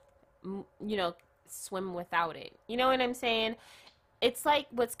to, swim without it. You know what I'm saying? It's like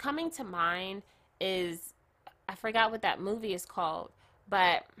what's coming to mind is, I forgot what that movie is called,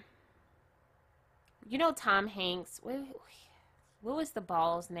 but Tom Hanks. What was the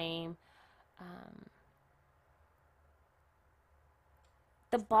ball's name? Um,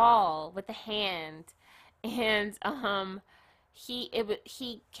 the ball with the hand, and he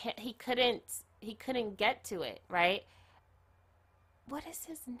couldn't get to it, right? What is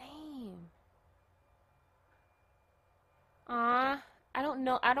his name? I don't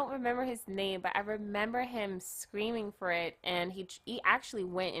know. I don't remember his name, but I remember him screaming for it, and he actually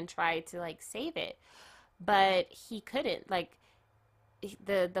went and tried to like save it, but he couldn't. Like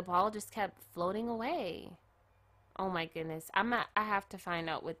the ball just kept floating away. Oh my goodness. I have to find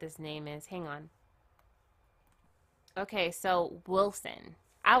out what this name is. Hang on. Okay, so Wilson.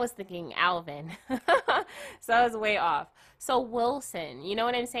 I was thinking Alvin. So I was way off. So Wilson, you know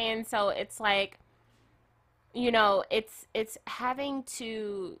what I'm saying? So it's like, it's having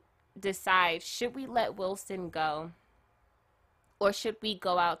to decide, should we let Wilson go, or should we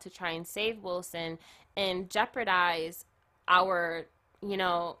go out to try and save Wilson and jeopardize our,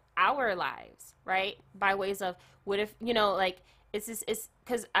 our lives, right? By ways of, what if, like, it's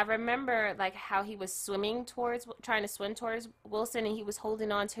because I remember like how he was trying to swim towards Wilson, and he was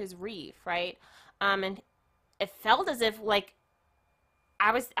holding on to his reef, right? And it felt as if like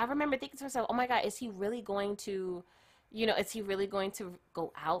I remember thinking to myself, oh my God, is he really going to, is he really going to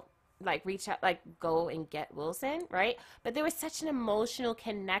go out, like reach out, like go and get Wilson, right? But there was such an emotional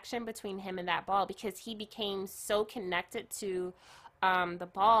connection between him and that ball, because he became so connected to the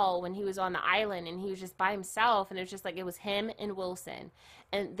ball when he was on the island, and he was just by himself, and it was just like it was him and Wilson,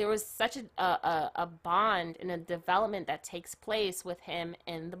 and there was such a bond and a development that takes place with him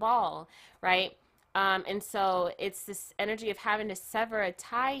and the ball, right? And so it's this energy of having to sever a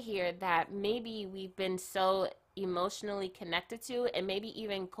tie here that maybe we've been so emotionally connected to, and maybe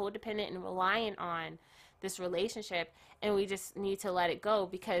even codependent and reliant on this relationship, and we just need to let it go,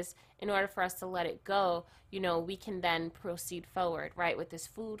 because in order for us to let it go, we can then proceed forward, right, with this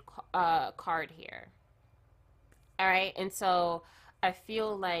food card here. All right. And so I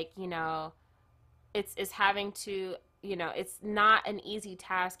feel like, it's having to, it's not an easy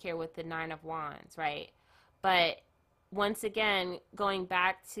task here with the Nine of Wands, right? But once again, going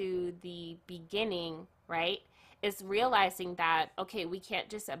back to the beginning, right, is realizing that, okay, we can't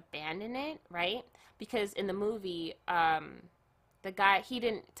just abandon it, right? Because in the movie, the guy,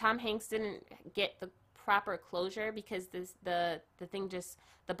 Tom Hanks didn't get the proper closure, because the thing just,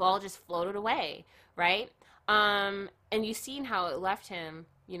 the ball just floated away, right? And you've seen how it left him,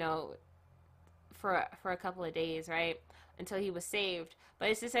 for a couple of days, right? Until he was saved. But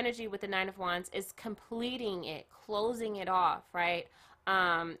it's this energy with the Nine of Wands is completing it, closing it off, right?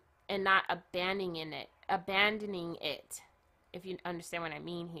 And not abandoning it, if you understand what I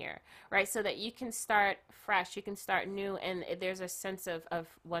mean here, right? So that you can start fresh, you can start new, and there's a sense of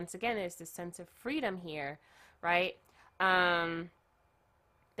once again, there's this sense of freedom here, right? That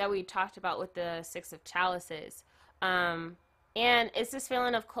we talked about with the Six of Chalices. And it's this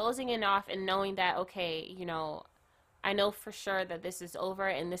feeling of closing it off and knowing that, okay, I know for sure that this is over,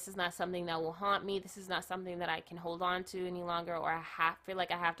 and this is not something that will haunt me. This is not something that I can hold on to any longer, or feel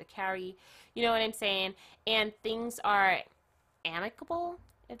like I have to carry. You know what I'm saying? And things are amicable,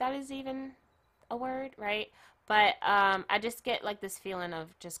 if that is even a word, right? But I just get like this feeling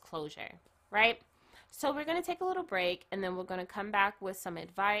of just closure, right? So we're going to take a little break, and then we're going to come back with some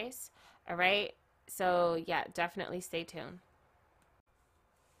advice, all right? So yeah, definitely stay tuned.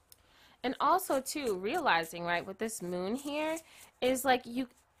 And also too, realizing, right, with this moon here is like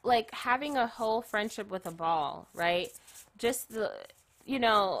like having a whole friendship with a ball, right? Just you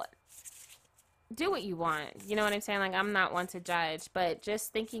know do what you want, you know what I'm saying? Like, I'm not one to judge, but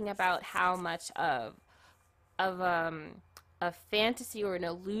just thinking about how much of a fantasy or an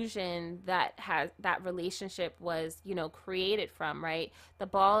illusion that relationship was, created from, right? The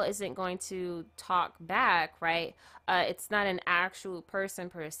ball isn't going to talk back, right? It's not an actual person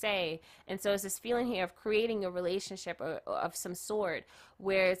per se. And so it's this feeling here of creating a relationship of some sort,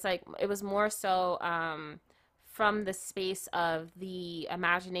 where it's like it was more so from the space of the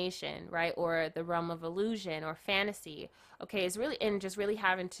imagination, right? Or the realm of illusion or fantasy. Okay, it's really, and just really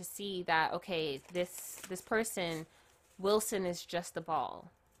having to see that, okay, this person, Wilson, is just the ball,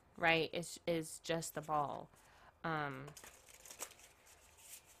 right? Is just the ball. And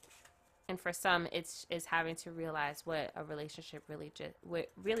for some, it's is having to realize what a relationship really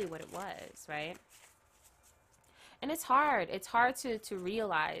what it was, right? And it's hard. It's hard to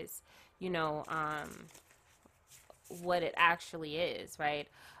realize, you know, what it actually is, right?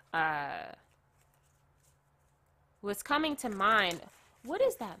 Uh, what's coming to mind? What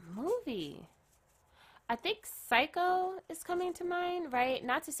is that movie? I think Psycho is coming to mind, right?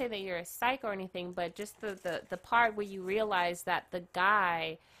 Not to say that you're a psycho or anything, but just the part where you realize that the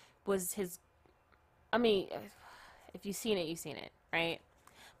guy was his. I mean, if you've seen it, you've seen it, right?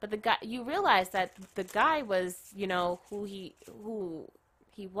 but the guy, you realize that the guy was, you know, who he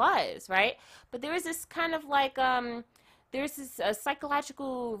was, right? But there was this kind of like there's this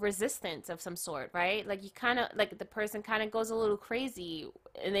psychological resistance of some sort, right? Like you kind of like the person kind of goes a little crazy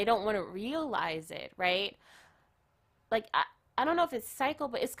and they don't want to realize it, right? Like I don't know if it's psycho,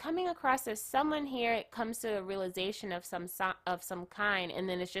 but it's coming across as someone here. It comes to a realization of of some kind, and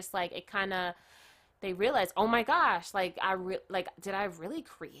then it's just like it kind of they realize, oh my gosh, like like did I really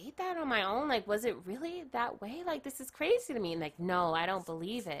create that on my own? Like was it really that way? Like this is crazy to me. And like no, I don't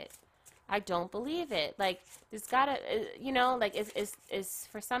believe it. I don't believe it. Like there's gotta, you know, like it's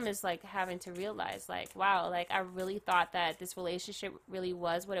for some is like having to realize like wow, like I really thought that this relationship really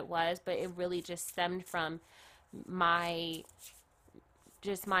was what it was, but it really just stemmed from my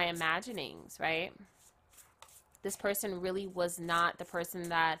my imaginings, right? This person really was not the person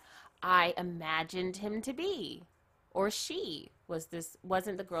that I imagined him to be. Or she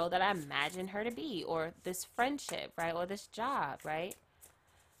wasn't the girl that I imagined her to be, or this friendship, right? Or this job, right?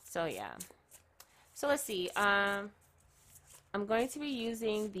 So yeah. So let's see. I'm going to be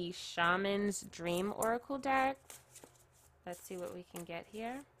using the Shaman's Dream Oracle deck. Let's see what we can get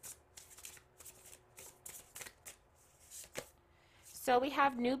here. So we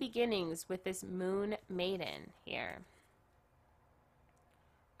have new beginnings with this Moon Maiden here.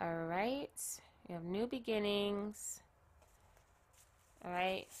 All right. We have new beginnings. All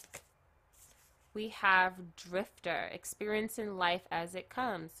right. We have Drifter, experiencing life as it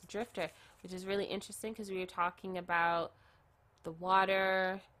comes. Drifter, which is really interesting because we were talking about the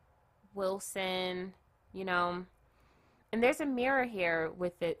water, Wilson, you know. And there's a mirror here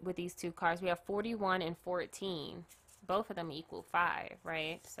with these two cards. We have 41 and 14. Both of them equal 5,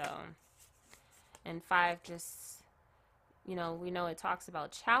 right? So, and 5 just, you know, we know it talks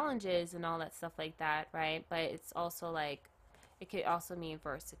about challenges and all that stuff like that, right? But it's also like, it could also mean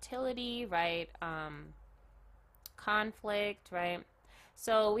versatility, right? Conflict, right?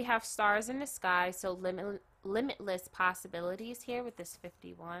 So we have stars in the sky, so limitless possibilities here with this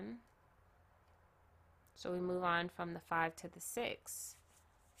 51. So we move on from the 5 to the 6.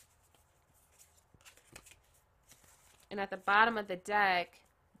 And at the bottom of the deck,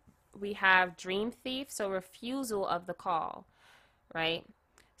 we have Dream Thief, so refusal of the call, right?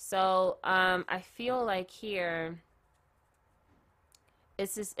 So I feel like here, I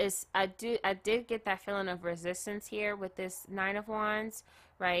did get that feeling of resistance here with this 9 of Wands,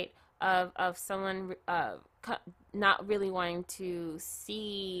 right? Of someone not really wanting to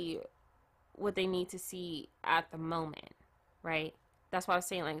see what they need to see at the moment, right? That's why I was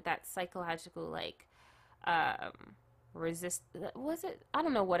saying like that psychological like resist, was it, I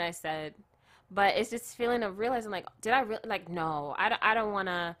don't know what I said, but it's just feeling of realizing like did I really like no, I don't want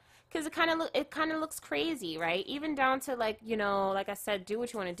to, because it kind of looks crazy, right? Even down to like, you know, like I said, do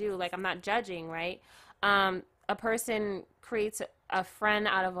what you want to do, like I'm not judging, right? A person creates a friend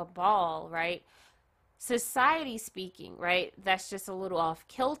out of a ball, right? Society speaking, right? That's just a little off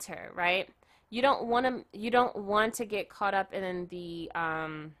kilter, right? You don't want to get caught up in the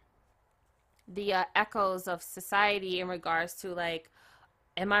echoes of society in regards to like,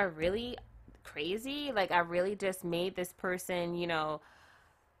 am I really crazy? Like I really just made this person, you know,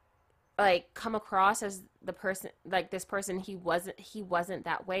 like come across as the person, like this person, he wasn't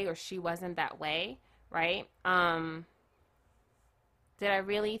that way, or she wasn't that way, right? Did I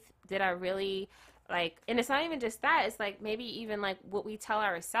really like, and it's not even just that, it's like maybe even like what we tell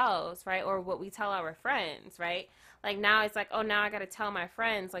ourselves, right? Or what we tell our friends, right? Like now it's like, oh, now I got to tell my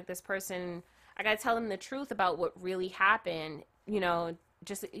friends, like this person, I got to tell them the truth about what really happened, you know,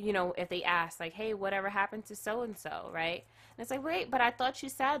 just, you know, if they ask like, hey, whatever happened to so and so, right? And it's like, wait, but I thought you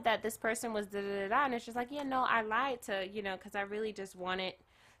said that this person was da da da da. And it's just like, yeah, no, I lied to, you know, because I really just wanted,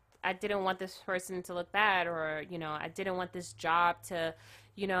 I didn't want this person to look bad, or, you know, I didn't want this job to,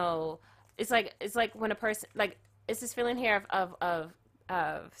 you know, it's like when a person, like, it's this feeling here of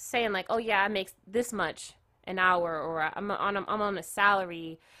saying like, oh yeah, I make this much an hour, or I'm on a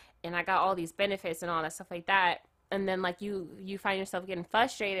salary and I got all these benefits and all that stuff like that. And then like you find yourself getting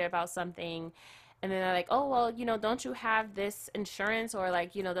frustrated about something, and then they're like, oh well, you know, don't you have this insurance, or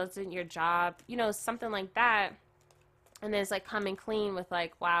like, you know, doesn't your job, you know, something like that. And then it's like coming clean with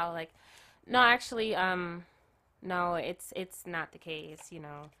like, wow, like no, actually no, it's not the case, you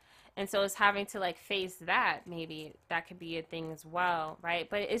know. And so it's having to like face that, maybe that could be a thing as well, right?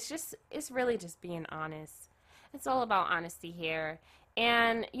 But it's really just being honest. It's all about honesty here.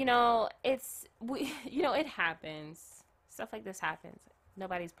 And you know, you know, it happens, stuff like this happens,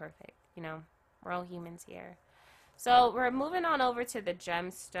 nobody's perfect, you know, we're all humans here. So we're moving on over to the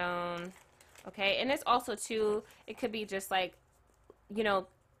gemstone. Okay, and it's also too, it could be just like, you know,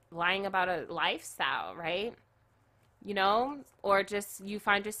 lying about a lifestyle, right? You know, or just you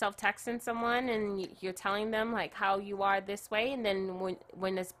find yourself texting someone and you're telling them like how you are this way, and then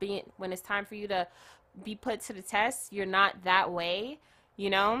when it's time for you to be put to the test, you're not that way, you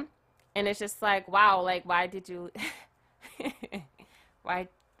know? And it's just like, wow, like why did you why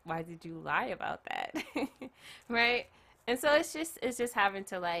why did you lie about that? Right? And so it's just having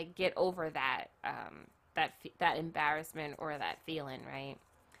to like get over that that embarrassment or that feeling, right?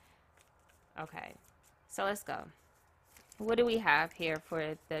 Okay. So let's go. What do we have here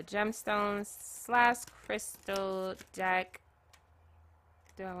for the gemstones slash crystal deck?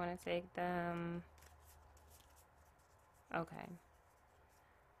 Do I want to take them? Okay.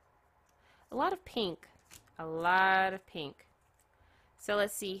 A lot of pink. A lot of pink. So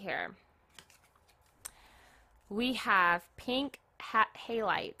let's see here. We have pink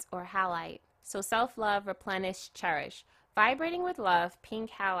halite or halite. So self-love, replenish, cherish. Vibrating with love,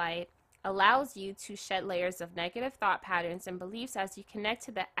 pink halite allows you to shed layers of negative thought patterns and beliefs as you connect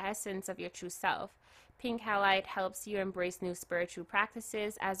to the essence of your true self. Pink halite helps you embrace new spiritual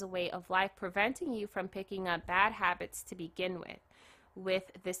practices as a way of life, preventing you from picking up bad habits to begin with.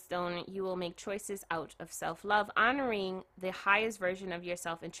 With this stone, you will make choices out of self-love, honoring the highest version of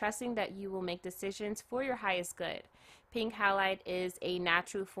yourself and trusting that you will make decisions for your highest good. Pink halite is a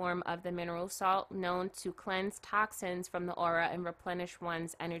natural form of the mineral salt known to cleanse toxins from the aura and replenish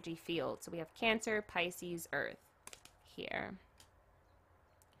one's energy field. So we have Cancer, Pisces, Earth here.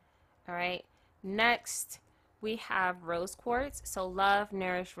 All right. Next, we have rose quartz. So love,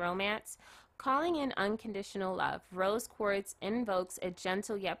 nourish, romance. Calling in unconditional love, rose quartz invokes a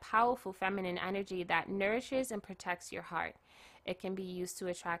gentle yet powerful feminine energy that nourishes and protects your heart. It can be used to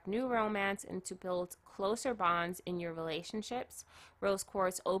attract new romance and to build closer bonds in your relationships. Rose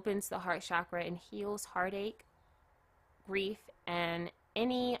quartz opens the heart chakra and heals heartache, grief, and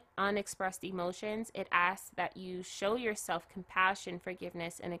any unexpressed emotions. It asks that you show yourself compassion,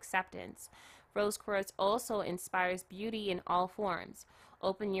 forgiveness, and acceptance. Rose quartz also inspires beauty in all forms.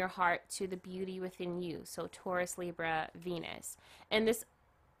 Open your heart to the beauty within you. So Taurus, Libra, Venus. And this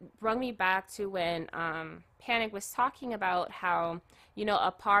brought me back to when Panic was talking about how, you know,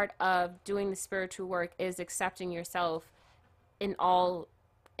 a part of doing the spiritual work is accepting yourself in all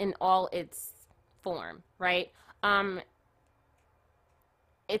its form, right?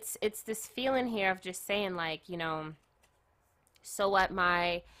 It's this feeling here of just saying like, you know, so what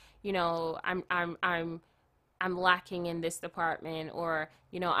my, you know, I'm lacking in this department, or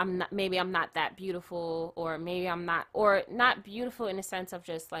you know, maybe I'm not that beautiful, or maybe I'm not, or not beautiful in the sense of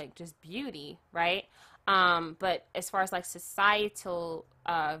just beauty, right? But as far as like societal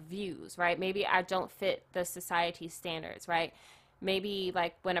views, right? Maybe I don't fit the society standards, right? Maybe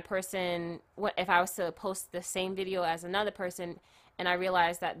like when a person, if I was to post the same video as another person, and I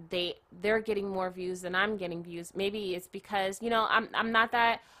realize that they're getting more views than I'm getting views, maybe it's because, you know, I'm not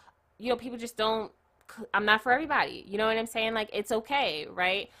that, you know, people just don't, I'm not for everybody. You know what I'm saying? Like, it's okay,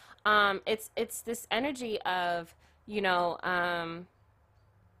 right? It's this energy of, you know,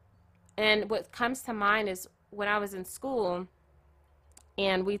 and what comes to mind is when I was in school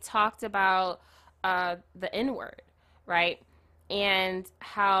and we talked about the N word, right? And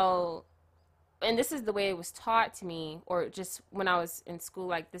how, and this is the way it was taught to me, or just when I was in school,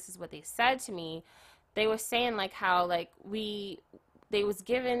 like this is what they said to me. They were saying like how like we were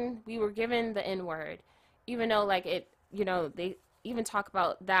given the N word, even though like it, you know, they even talk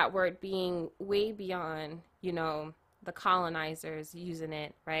about that word being way beyond, you know, the colonizers using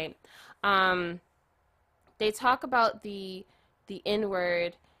it, right? They talk about the N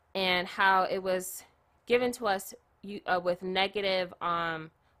word and how it was given to us with negative,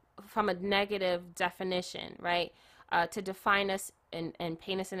 from a negative definition, right? To define us and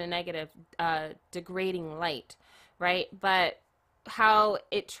paint us in a negative, degrading light, right? But how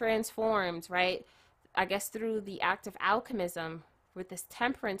it transformed, right? I guess through the act of alchemism with this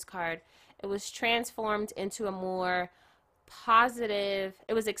temperance card, it was transformed into a more positive,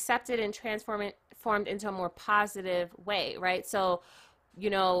 it was accepted and formed into a more positive way, right? So, you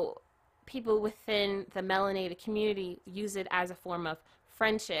know, people within the melanated community use it as a form of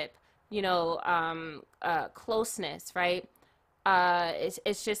friendship, you know, closeness, right?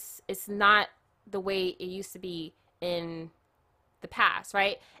 It's just, it's not the way it used to be in the past,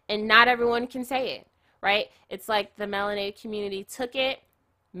 right? And not everyone can say it, right? It's like the melanated community took it,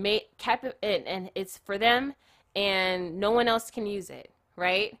 kept it, and it's for them, and no one else can use it,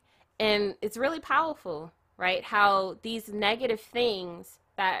 right? And it's really powerful, right? How these negative things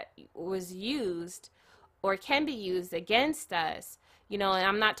that was used or can be used against us, you know, and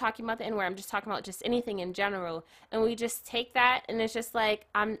I'm not talking about the N word, I'm just talking about just anything in general. And we just take that and it's just like,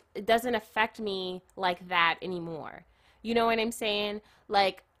 it doesn't affect me like that anymore. You know what I'm saying?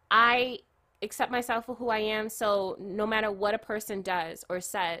 Like, I accept myself for who I am, so no matter what a person does or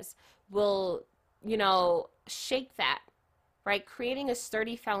says, will, you know, shake that, right? Creating a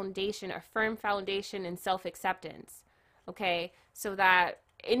sturdy foundation, a firm foundation in self acceptance, okay? So that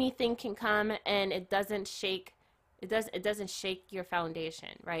anything can come and it doesn't shake. It doesn't shake your foundation,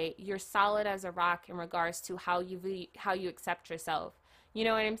 right? You're solid as a rock in regards to how you accept yourself. You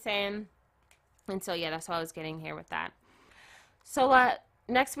know what I'm saying? And so yeah, that's what I was getting here with that. So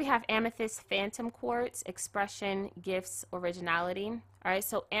next we have Amethyst Phantom Quartz, expression, gifts, originality. All right,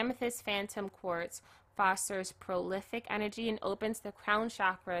 so Amethyst Phantom Quartz fosters prolific energy and opens the crown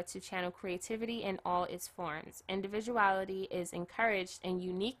chakra to channel creativity in all its forms. Individuality is encouraged and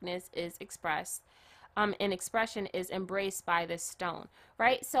uniqueness is expressed. And expression is embraced by this stone,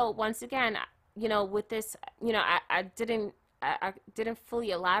 right? So once again, you know, with this, you know, I didn't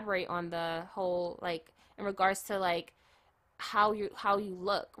fully elaborate on the whole, like, in regards to like how you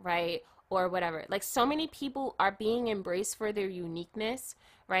look, right? Or whatever. Like, so many people are being embraced for their uniqueness,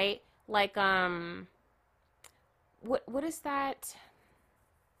 right? Like, what is that?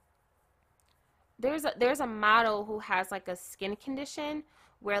 There's a model who has like a skin condition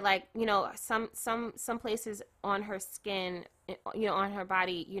where, like, you know, some places on her skin, you know, on her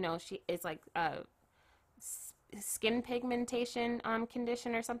body, you know, she is like skin pigmentation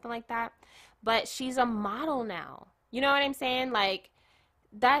condition or something like that. But she's a model now. You know what I'm saying? Like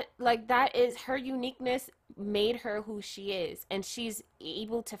that is her uniqueness made her who she is, and she's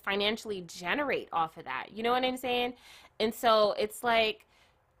able to financially generate off of that. You know what I'm saying? And so it's like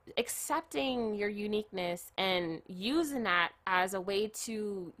accepting your uniqueness and using that as a way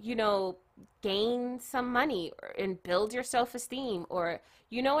to, you know, gain some money and build your self-esteem, or,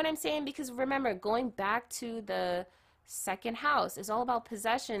 you know what I'm saying? Because remember, going back to the second house is all about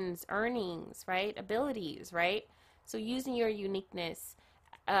possessions, earnings, right? Abilities, right? So using your uniqueness,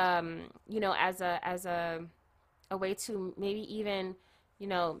 you know, as a way to maybe even, you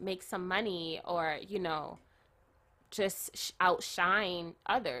know, make some money, or, you know, just outshine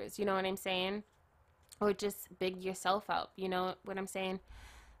others, you know what I'm saying? Or just big yourself up, you know what I'm saying?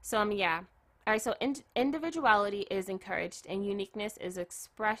 So yeah. All right, so individuality is encouraged and uniqueness is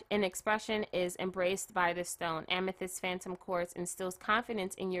expression is embraced by the stone. Amethyst Phantom Quartz instills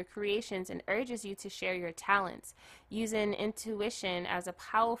confidence in your creations and urges you to share your talents. Using intuition as a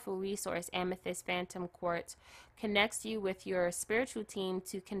powerful resource, Amethyst Phantom Quartz connects you with your spiritual team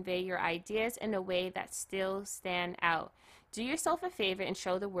to convey your ideas in a way that still stand out. Do yourself a favor and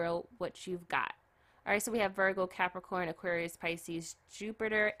show the world what you've got. All right, so we have Virgo, Capricorn, Aquarius, Pisces,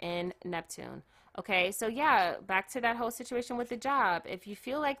 Jupiter, and Neptune. Okay, so yeah, back to that whole situation with the job. If you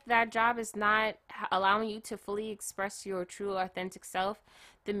feel like that job is not allowing you to fully express your true, authentic self,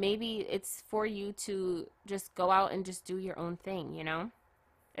 then maybe it's for you to just go out and just do your own thing, you know?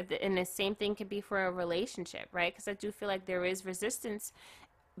 And the same thing could be for a relationship, right? Because I do feel like there is resistance,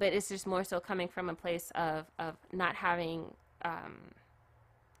 but it's just more so coming from a place of not having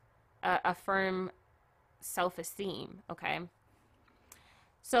a firm self-esteem. Okay,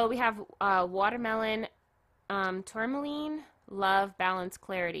 so we have watermelon, tourmaline, love, balance,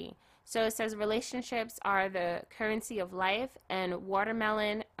 clarity. So it says relationships are the currency of life, and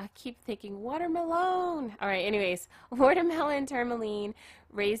watermelon, I keep thinking watermelon. All right, anyways, watermelon tourmaline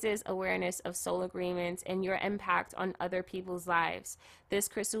raises awareness of soul agreements and your impact on other people's lives. This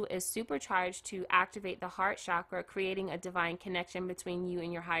crystal is supercharged to activate the heart chakra, creating a divine connection between you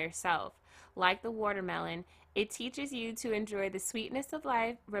and your higher self. Like the watermelon, it teaches you to enjoy the sweetness of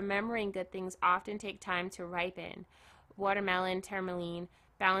life, remembering good things often take time to ripen. Watermelon tourmaline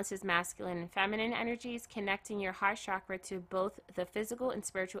balances masculine and feminine energies, connecting your heart chakra to both the physical and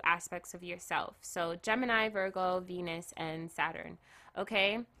spiritual aspects of yourself. So Gemini, Virgo, Venus, and Saturn.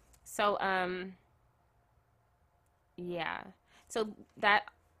 Okay, so yeah, so that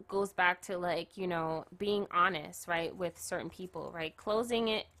goes back to, like, you know, being honest, right, with certain people, right?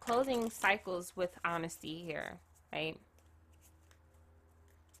 Closing cycles with honesty here, right?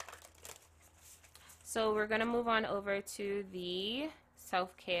 So we're gonna move on over to the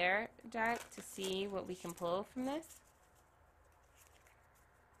self-care deck to see what we can pull from this.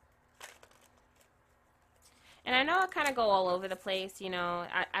 And I know I kind of go all over the place, you know.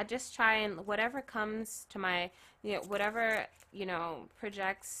 I just try and whatever comes to my, you know, whatever, you know,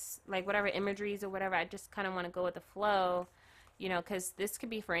 projects, like whatever imageries or whatever, I just kind of want to go with the flow, you know, because this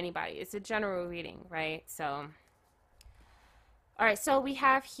could be for anybody. It's a general reading, right? So, all right, so we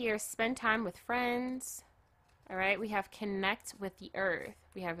have here spend time with friends. All right, we have connect with the earth.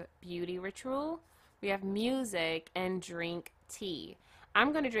 We have beauty ritual. We have music and drink tea.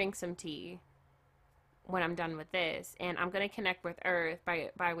 I'm going to drink some tea when I'm done with this, and I'm going to connect with earth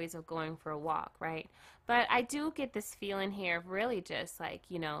by ways of going for a walk, right? But I do get this feeling here of really just like,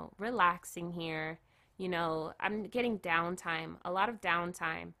 relaxing here. I'm getting downtime, a lot of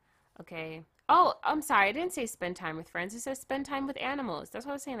downtime. Okay. Oh, I'm sorry. I didn't say spend time with friends. It says spend time with animals. That's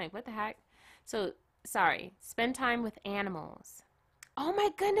what I was saying. Like, what the heck? So, sorry. Spend time with animals. Oh my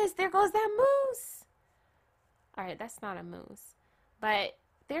goodness, there goes that moose. All right, that's not a moose. But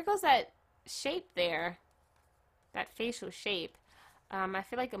there goes that shape there, that facial shape. I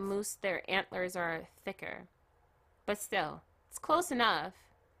feel like a moose, their antlers are thicker. But still, it's close enough.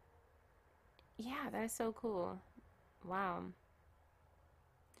 Yeah, that is so cool. Wow.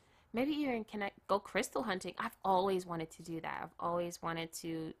 Maybe even go crystal hunting. I've always wanted to do that. I've always wanted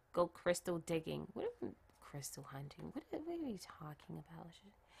to go crystal digging. Crystal hunting? What are you talking about?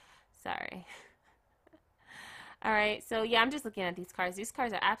 Sorry. All right, so yeah, I'm just looking at these cards. These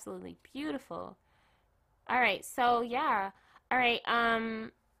cards are absolutely beautiful. All right, so yeah. All right,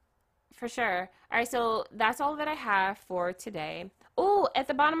 for sure. All right, so that's all that I have for today. Oh, at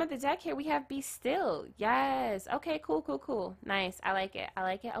the bottom of the deck here, we have Be Still. Yes. Okay, cool, cool, cool. Nice. I like it. I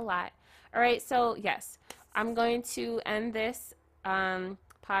like it a lot. All right, so yes, I'm going to end this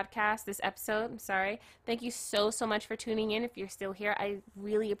podcast, this episode. I'm sorry. Thank you so, so much for tuning in. If you're still here, I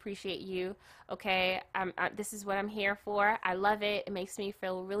really appreciate you. Okay, this is what I'm here for. I love it. It makes me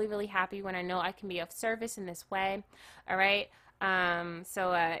feel really, really happy when I know I can be of service in this way. All right.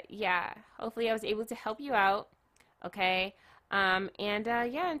 Yeah, hopefully I was able to help you out. Okay.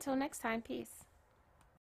 Yeah, until next time, peace.